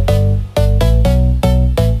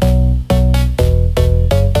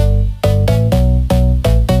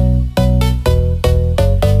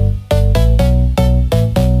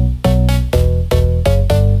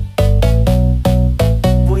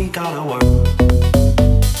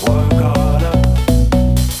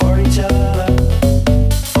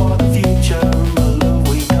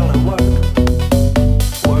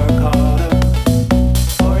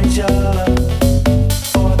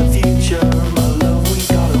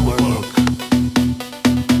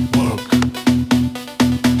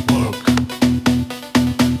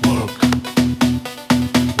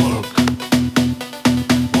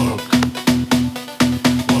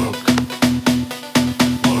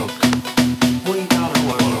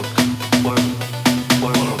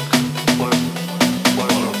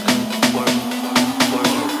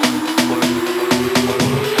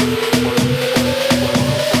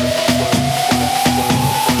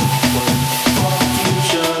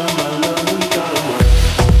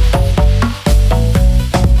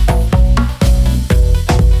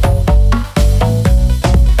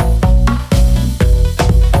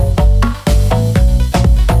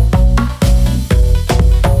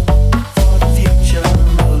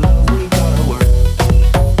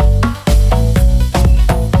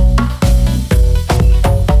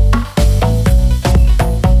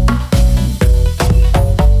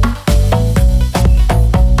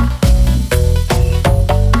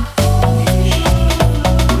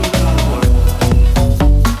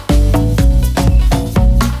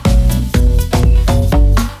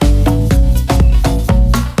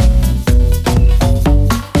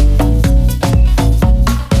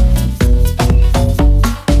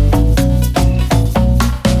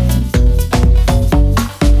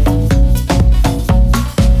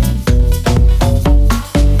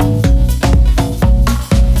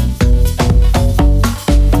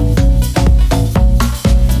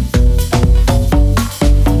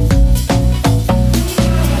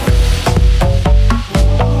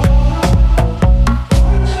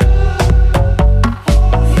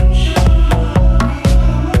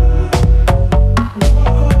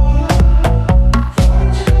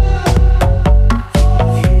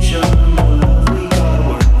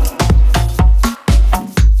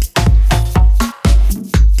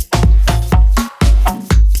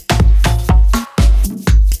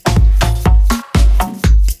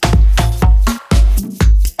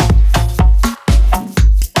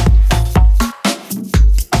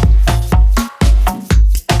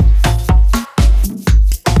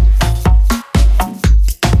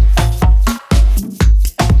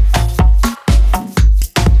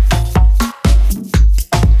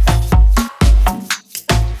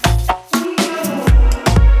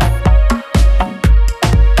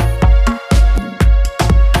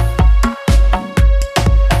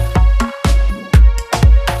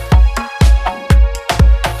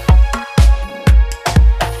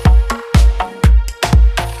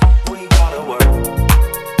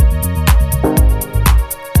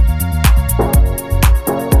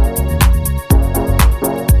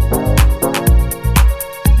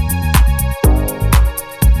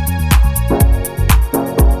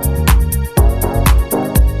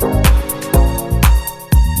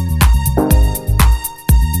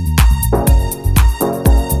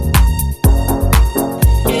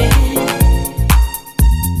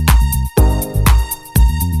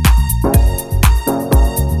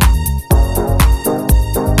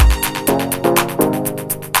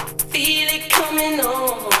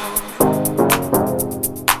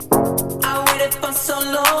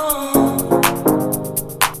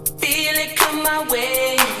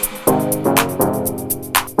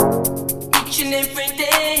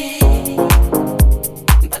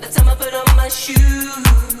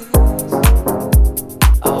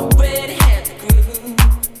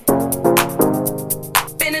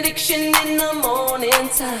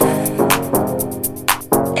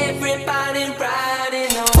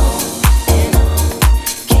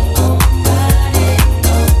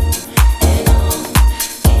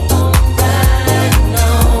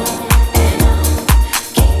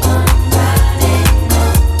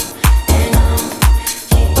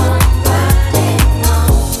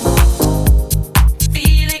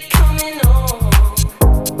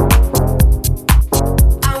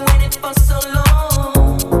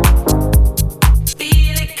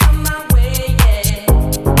 Feel it come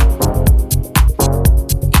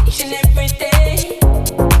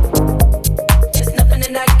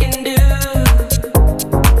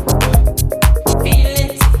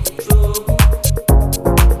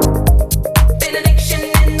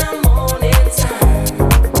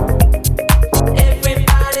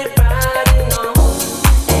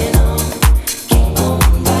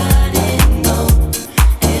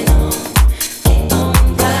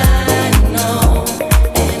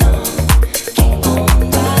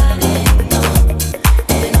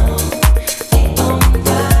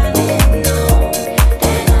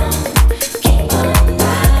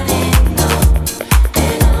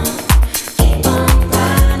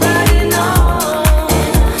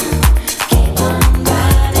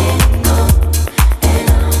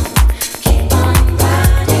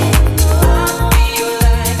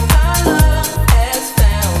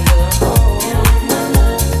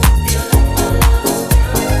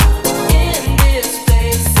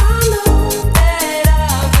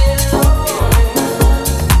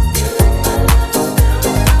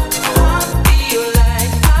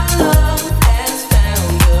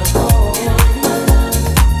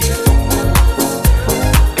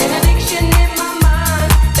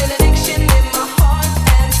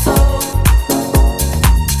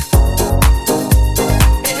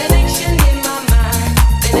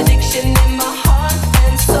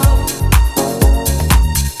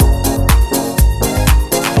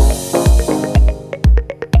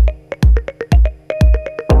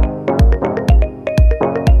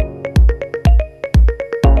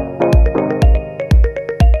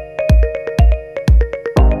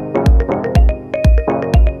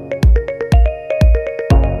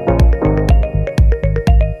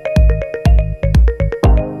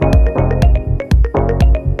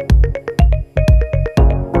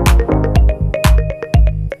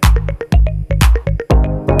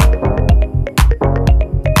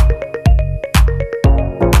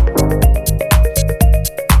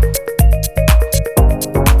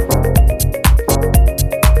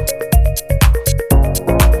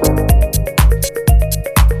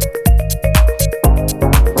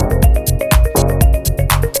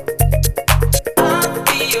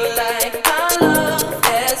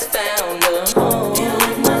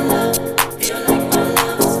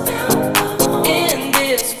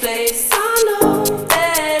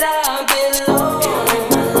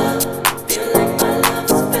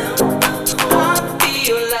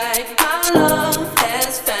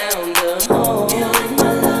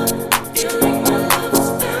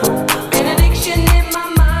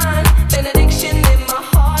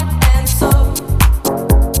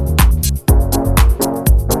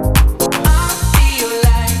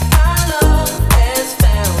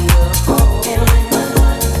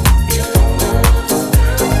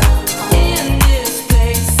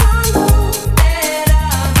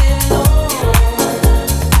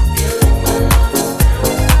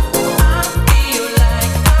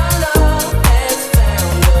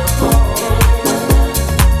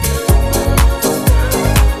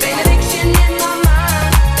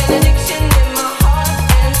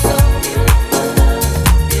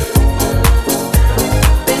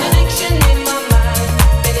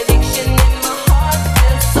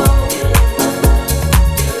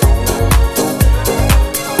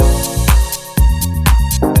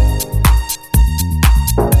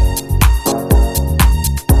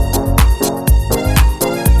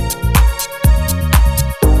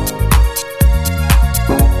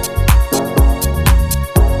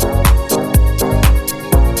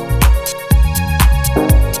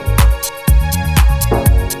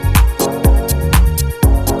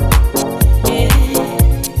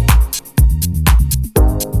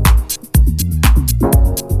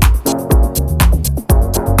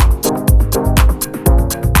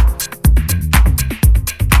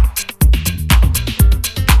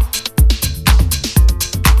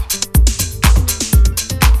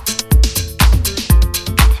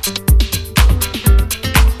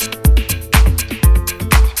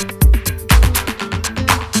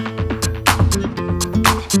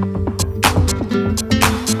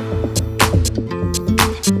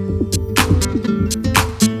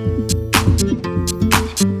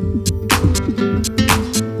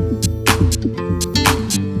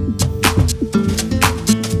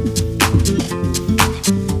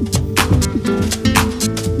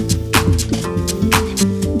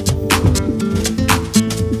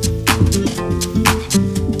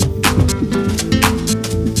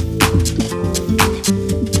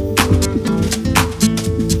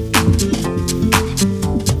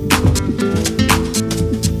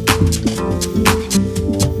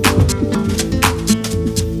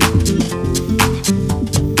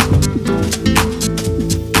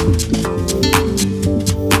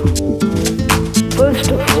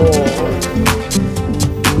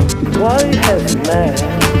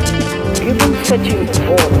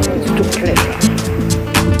pleasure.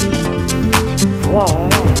 Why,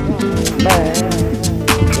 man,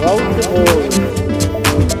 throughout the world,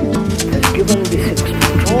 has given this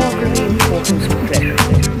extraordinary importance to pleasure.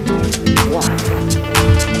 Why?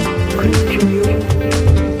 Continuing,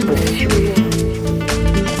 pursuing,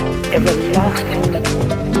 everlasting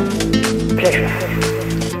pleasure.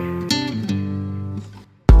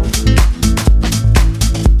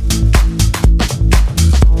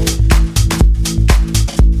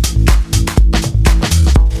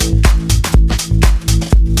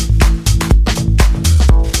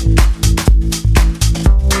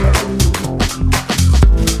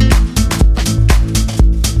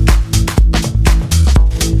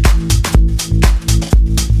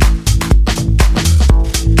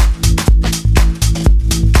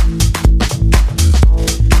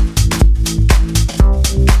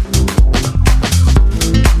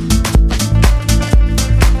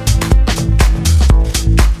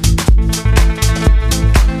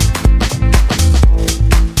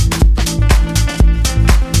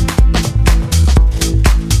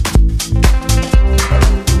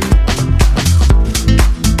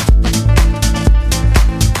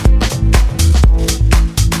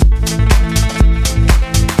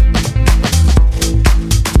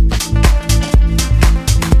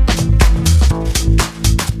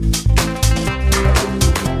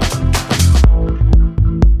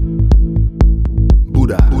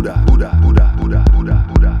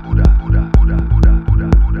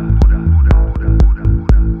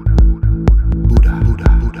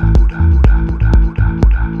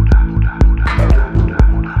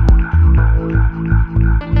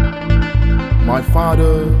 My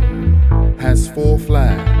father has 4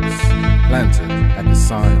 flags planted at the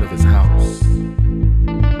side of his house.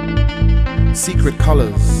 Secret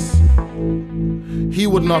colors, he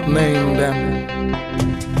would not name them.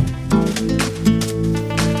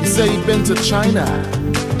 He said he'd been to China,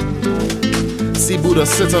 see Buddha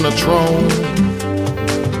sit on a throne.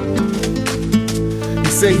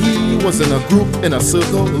 He said he was in a group, in a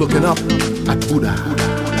circle, looking up at Buddha.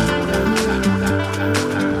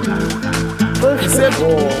 First of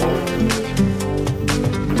all,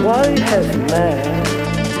 why has man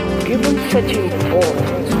given such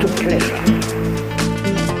importance to pleasure?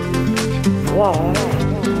 Why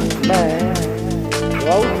man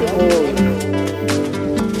throughout the world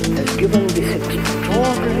has given this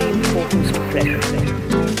extraordinary importance to pleasure?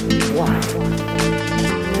 Why?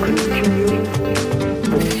 Continuing,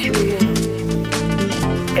 pursuing,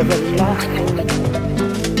 everlasting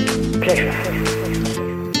pleasure.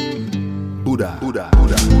 Buddha, Buddha,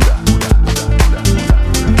 Buddha, Buddha, Buddha, Buddha,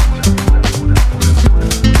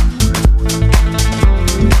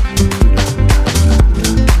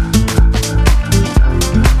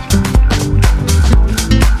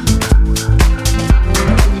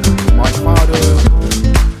 My father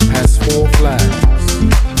has 4 flags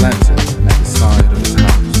planted at the side of his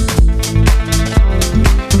house.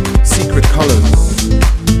 Secret colors,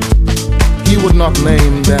 he would not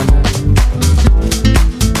name them.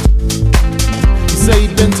 Say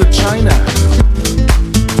he'd been to China,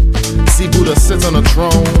 see Buddha sit on a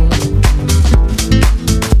throne.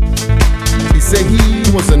 He said he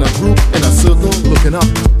was in a group, in a circle, looking up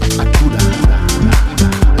at Buddha.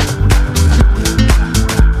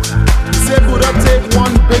 He said Buddha take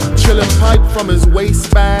one big chillin' pipe from his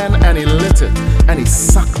waistband and he lit it and he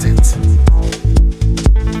sucked it.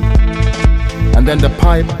 And then the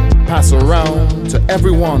pipe passed around to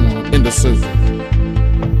everyone in the circle.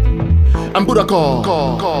 And Buddha call.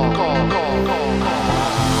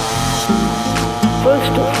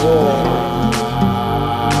 First of all,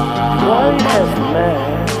 why has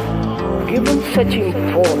man given such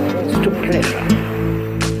importance to pleasure?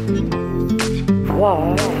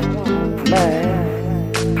 Why man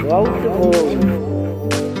throughout the world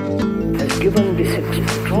has given this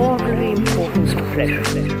extraordinary importance to pleasure?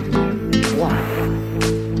 Why?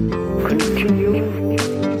 Continuing,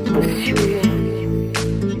 pursuing,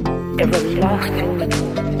 everlasting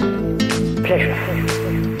pleasure.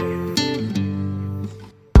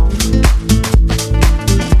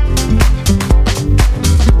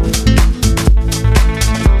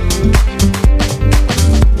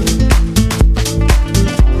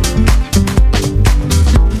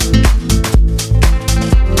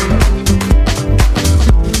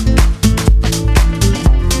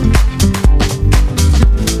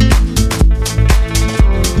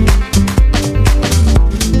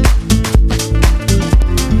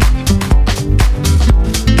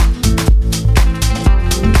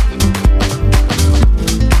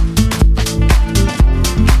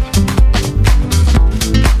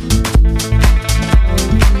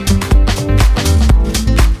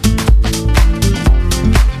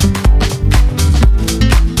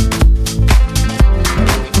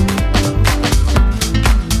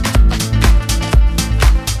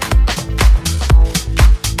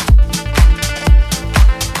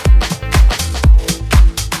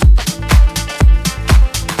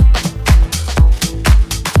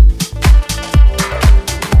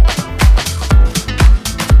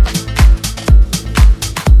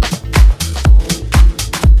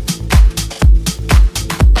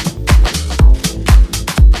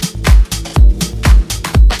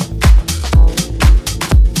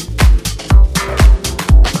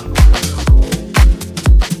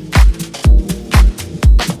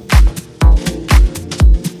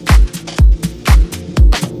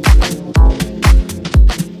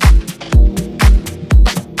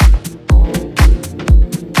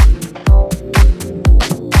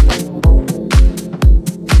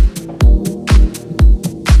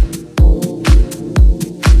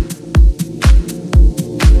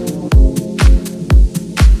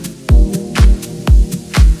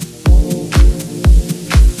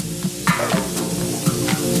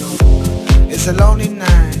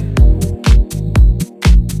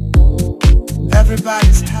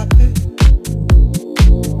 Everybody's happy.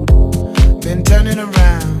 Been turning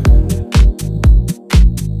around,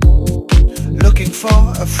 looking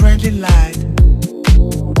for a friendly light,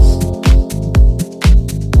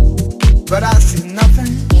 but I see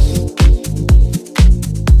nothing.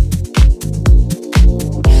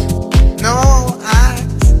 No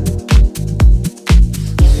eyes,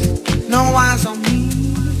 no eyes on me.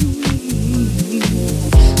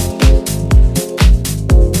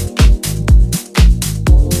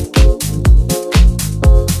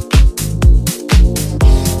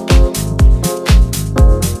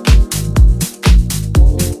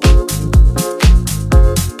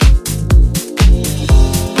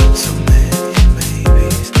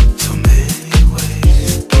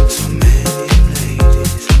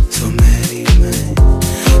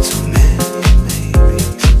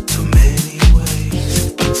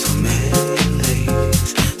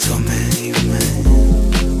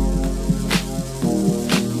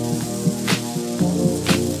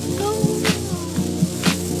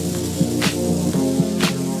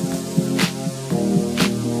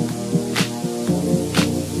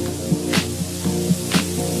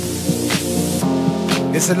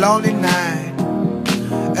 It's a lonely night,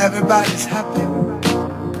 everybody's happy.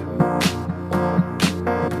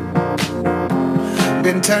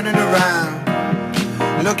 Been turning around,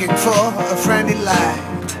 looking for a friendly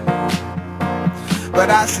light,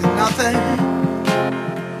 but I see nothing.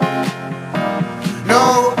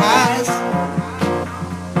 No eyes,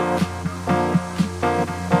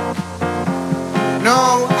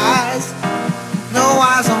 no eyes, no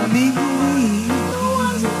eyes on me.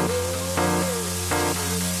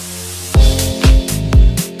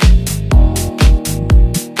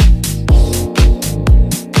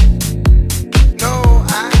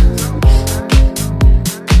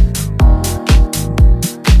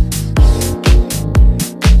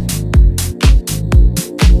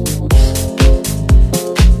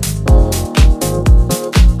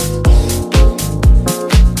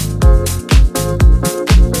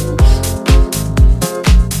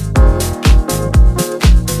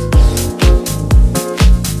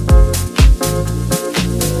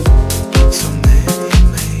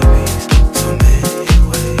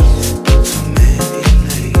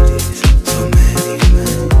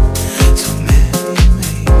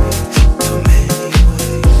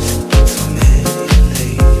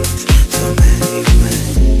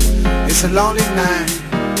 It's a lonely night,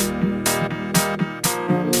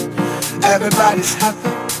 everybody's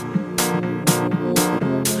happy.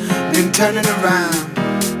 Been turning around,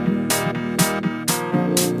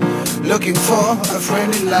 looking for a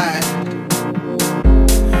friendly light,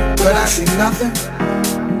 but I see nothing.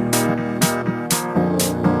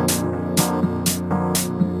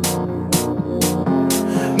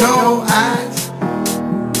 No eyes,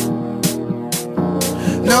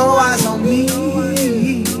 no eyes on me.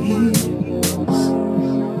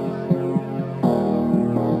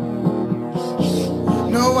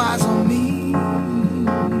 No eyes on me.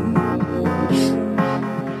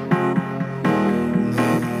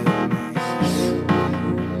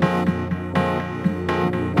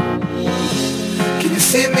 Can you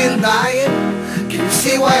see me lying? Can you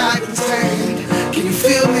see why I can stand? Can you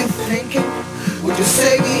feel me thinking? Would you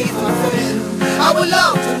save me if I fail? I would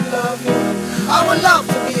love to love you, I would love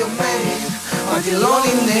to be your man, but your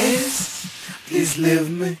loneliness, please leave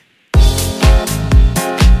me.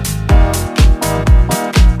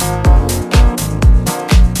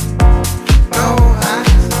 No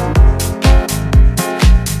eyes on me.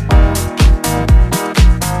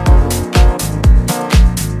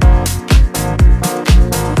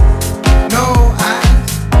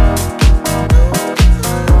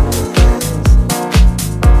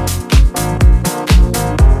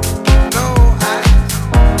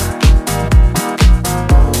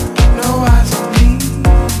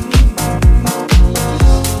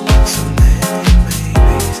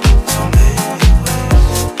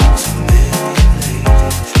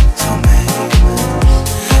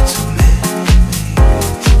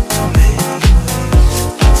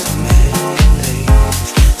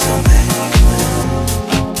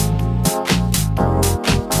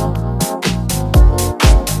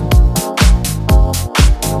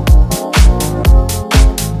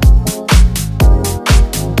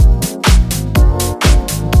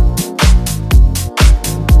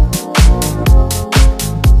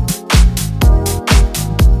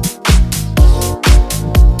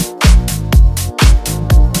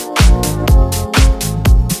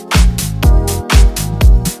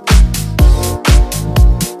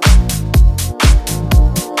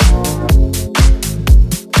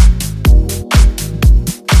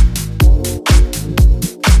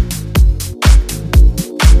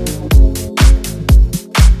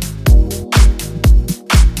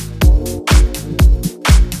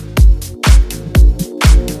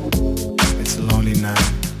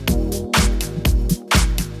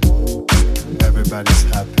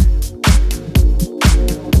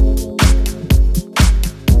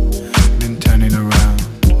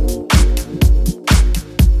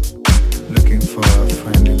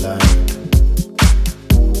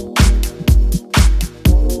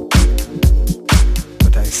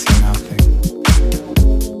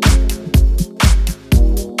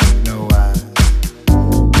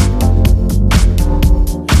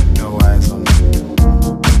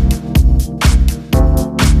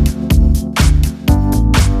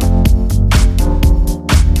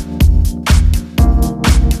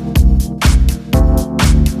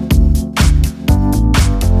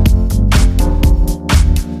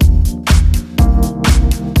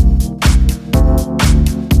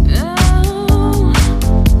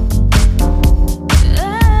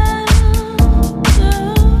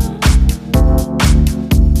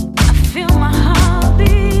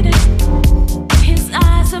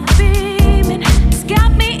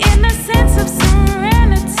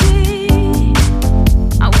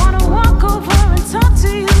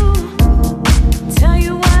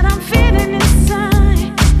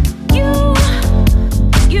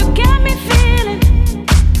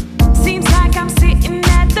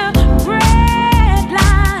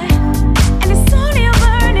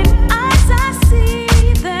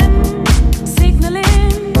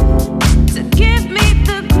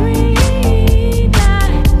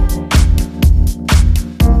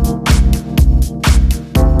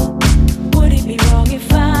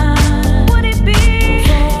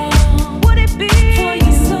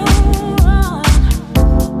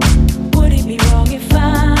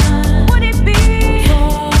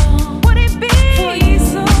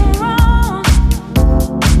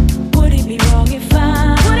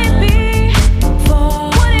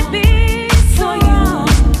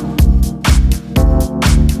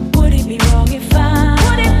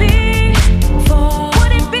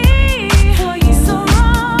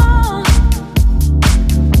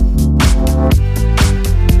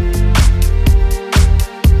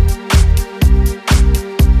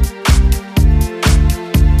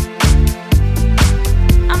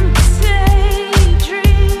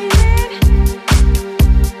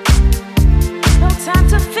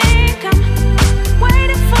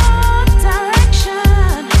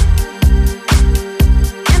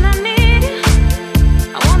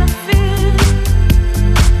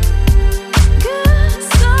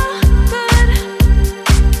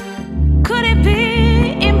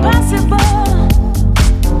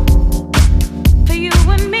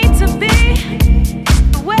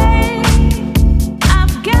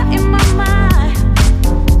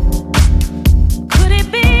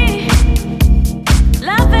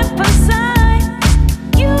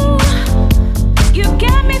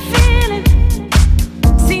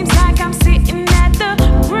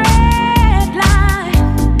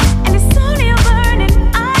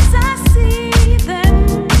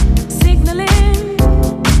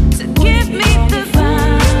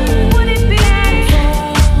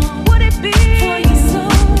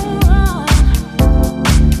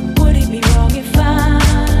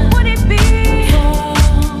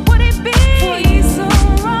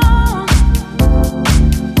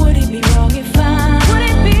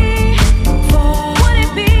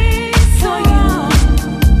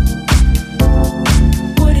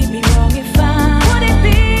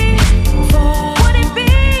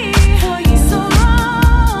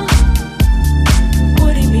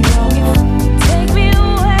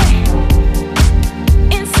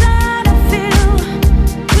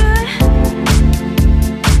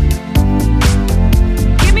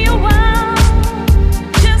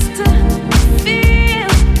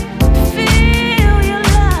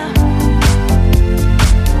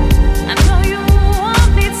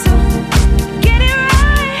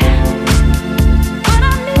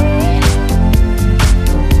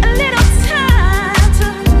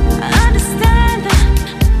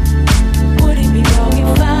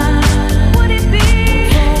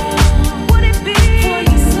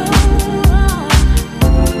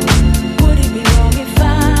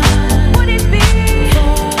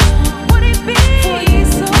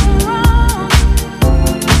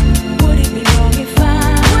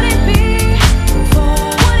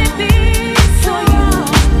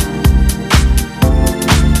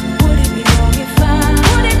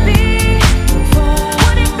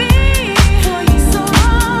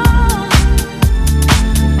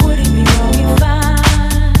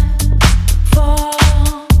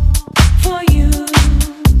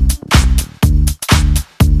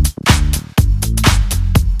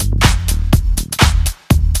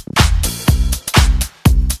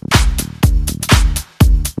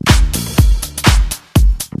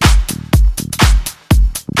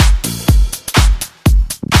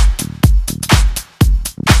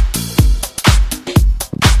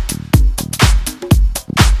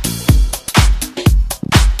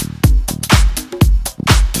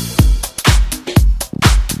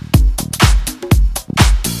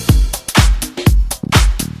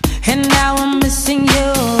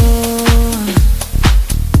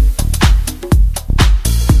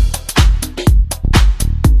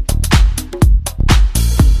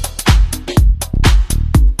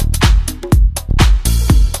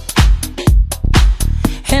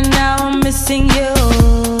 missing you.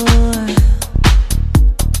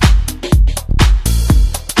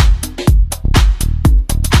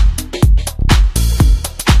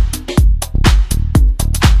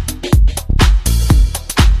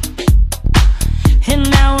 And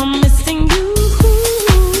now I'm missing you.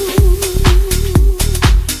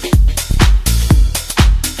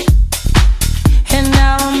 And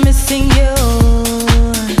now I'm missing you.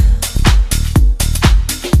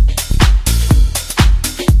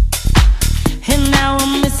 And now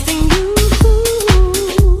I'm missing you.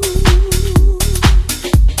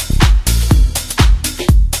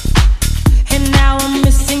 And now I'm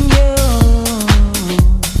missing you.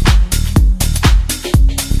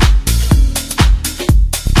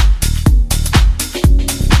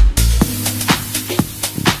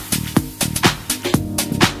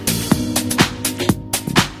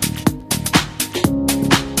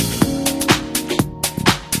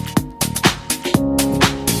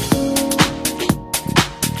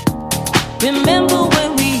 Remember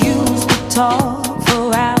when we used to talk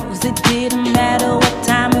for hours? It didn't matter what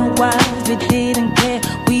time it was. We didn't care.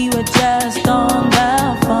 We were just on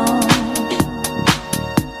the phone.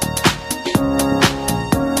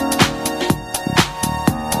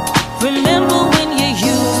 Remember when you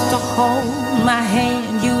used to hold my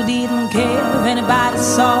hand? You didn't care if anybody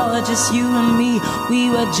saw, just you and me. We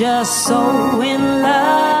were just so in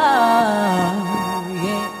love,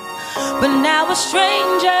 yeah. But now we're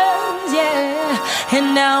strangers, yeah.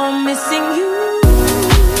 And now I'm missing you.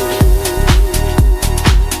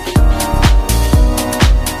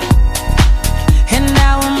 And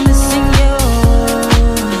now I'm missing you.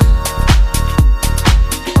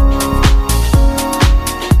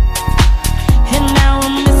 And now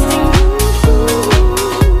I'm missing you.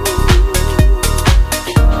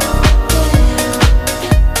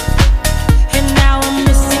 And now I'm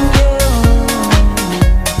missing you.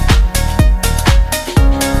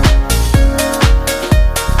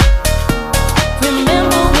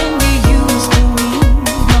 Remember when we used to read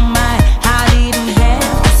my mind? I didn't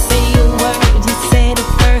have to say a word. You said it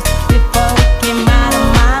first before it came out of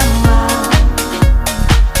my mouth.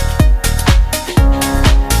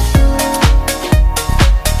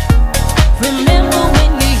 Remember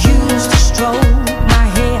when you used to stroke my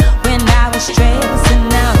hair when I was stressed, and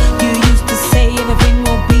now you used to say everything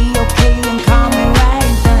will be okay and calm me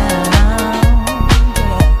right down,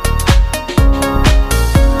 yeah.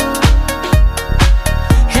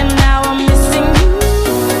 And now I'm missing you.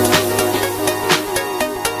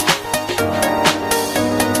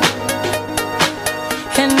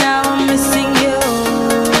 And now I'm missing you.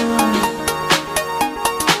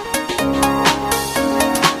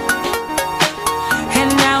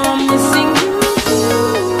 And now I'm missing you.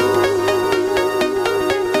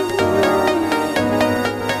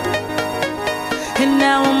 And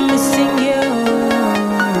now I'm missing you.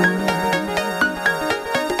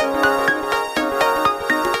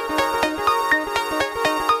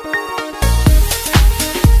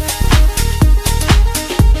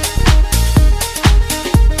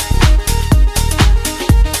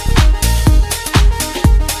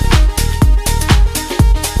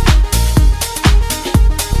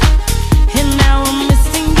 And now I'm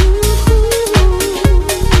missing you.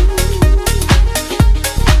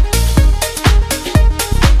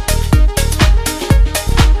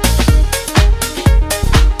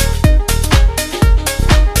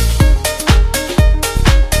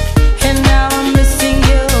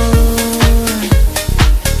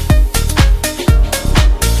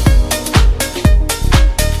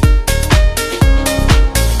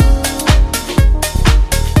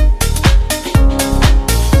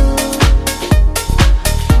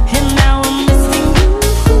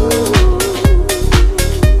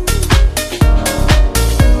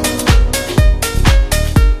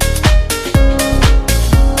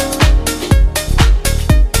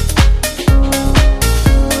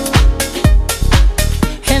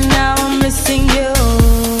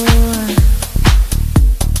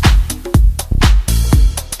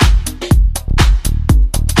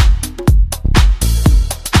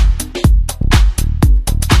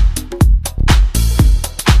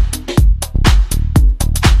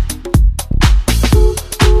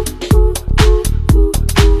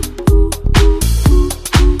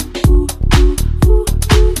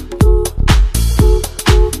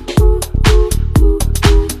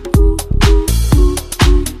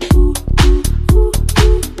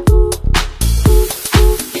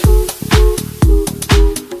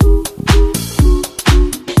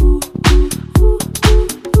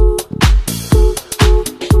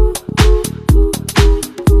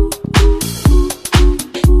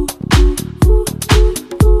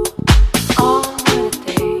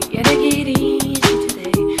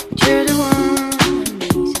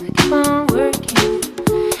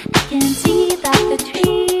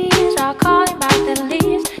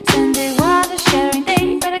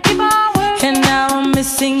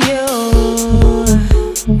 missing you.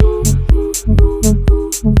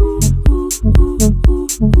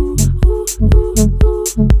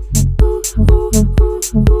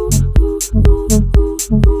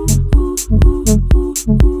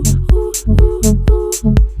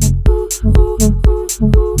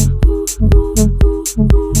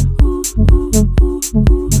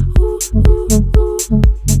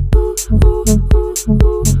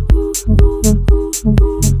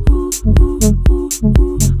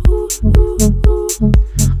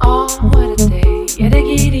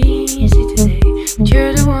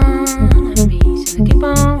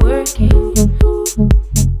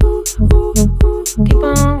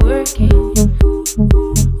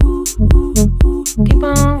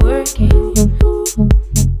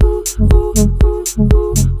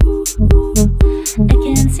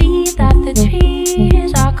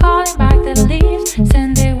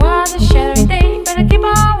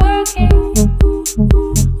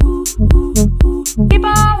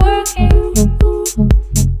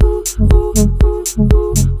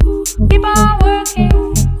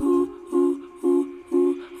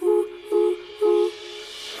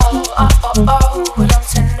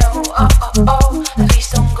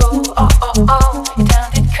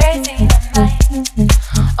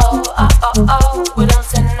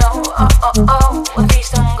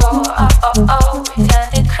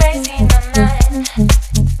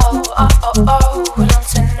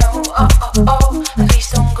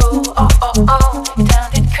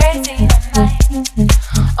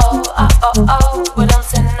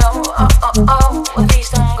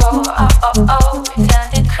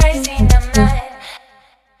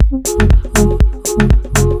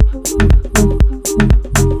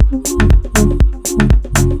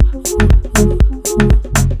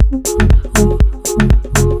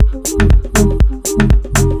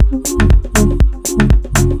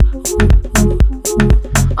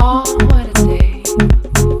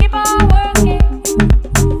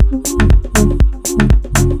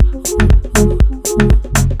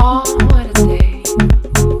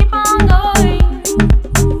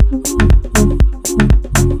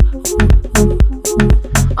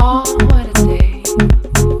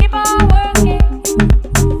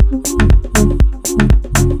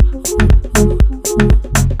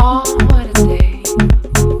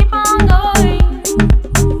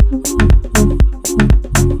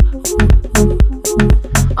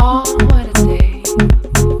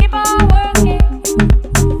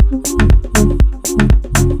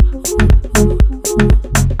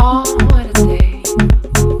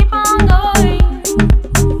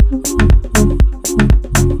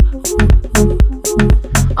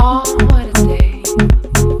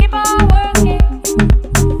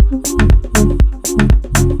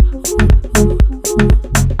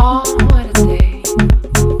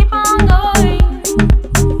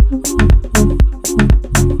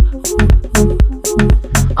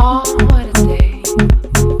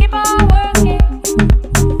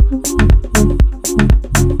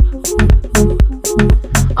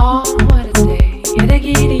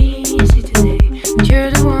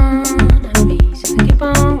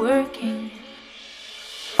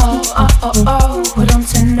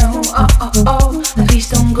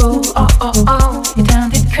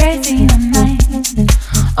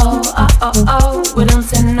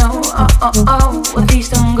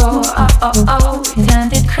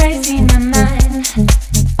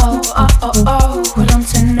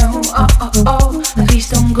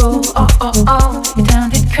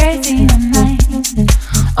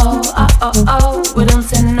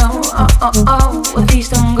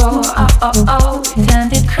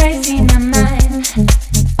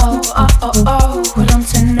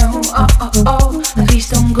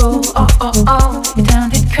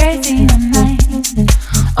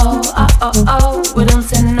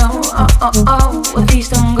 Please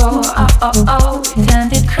don't go.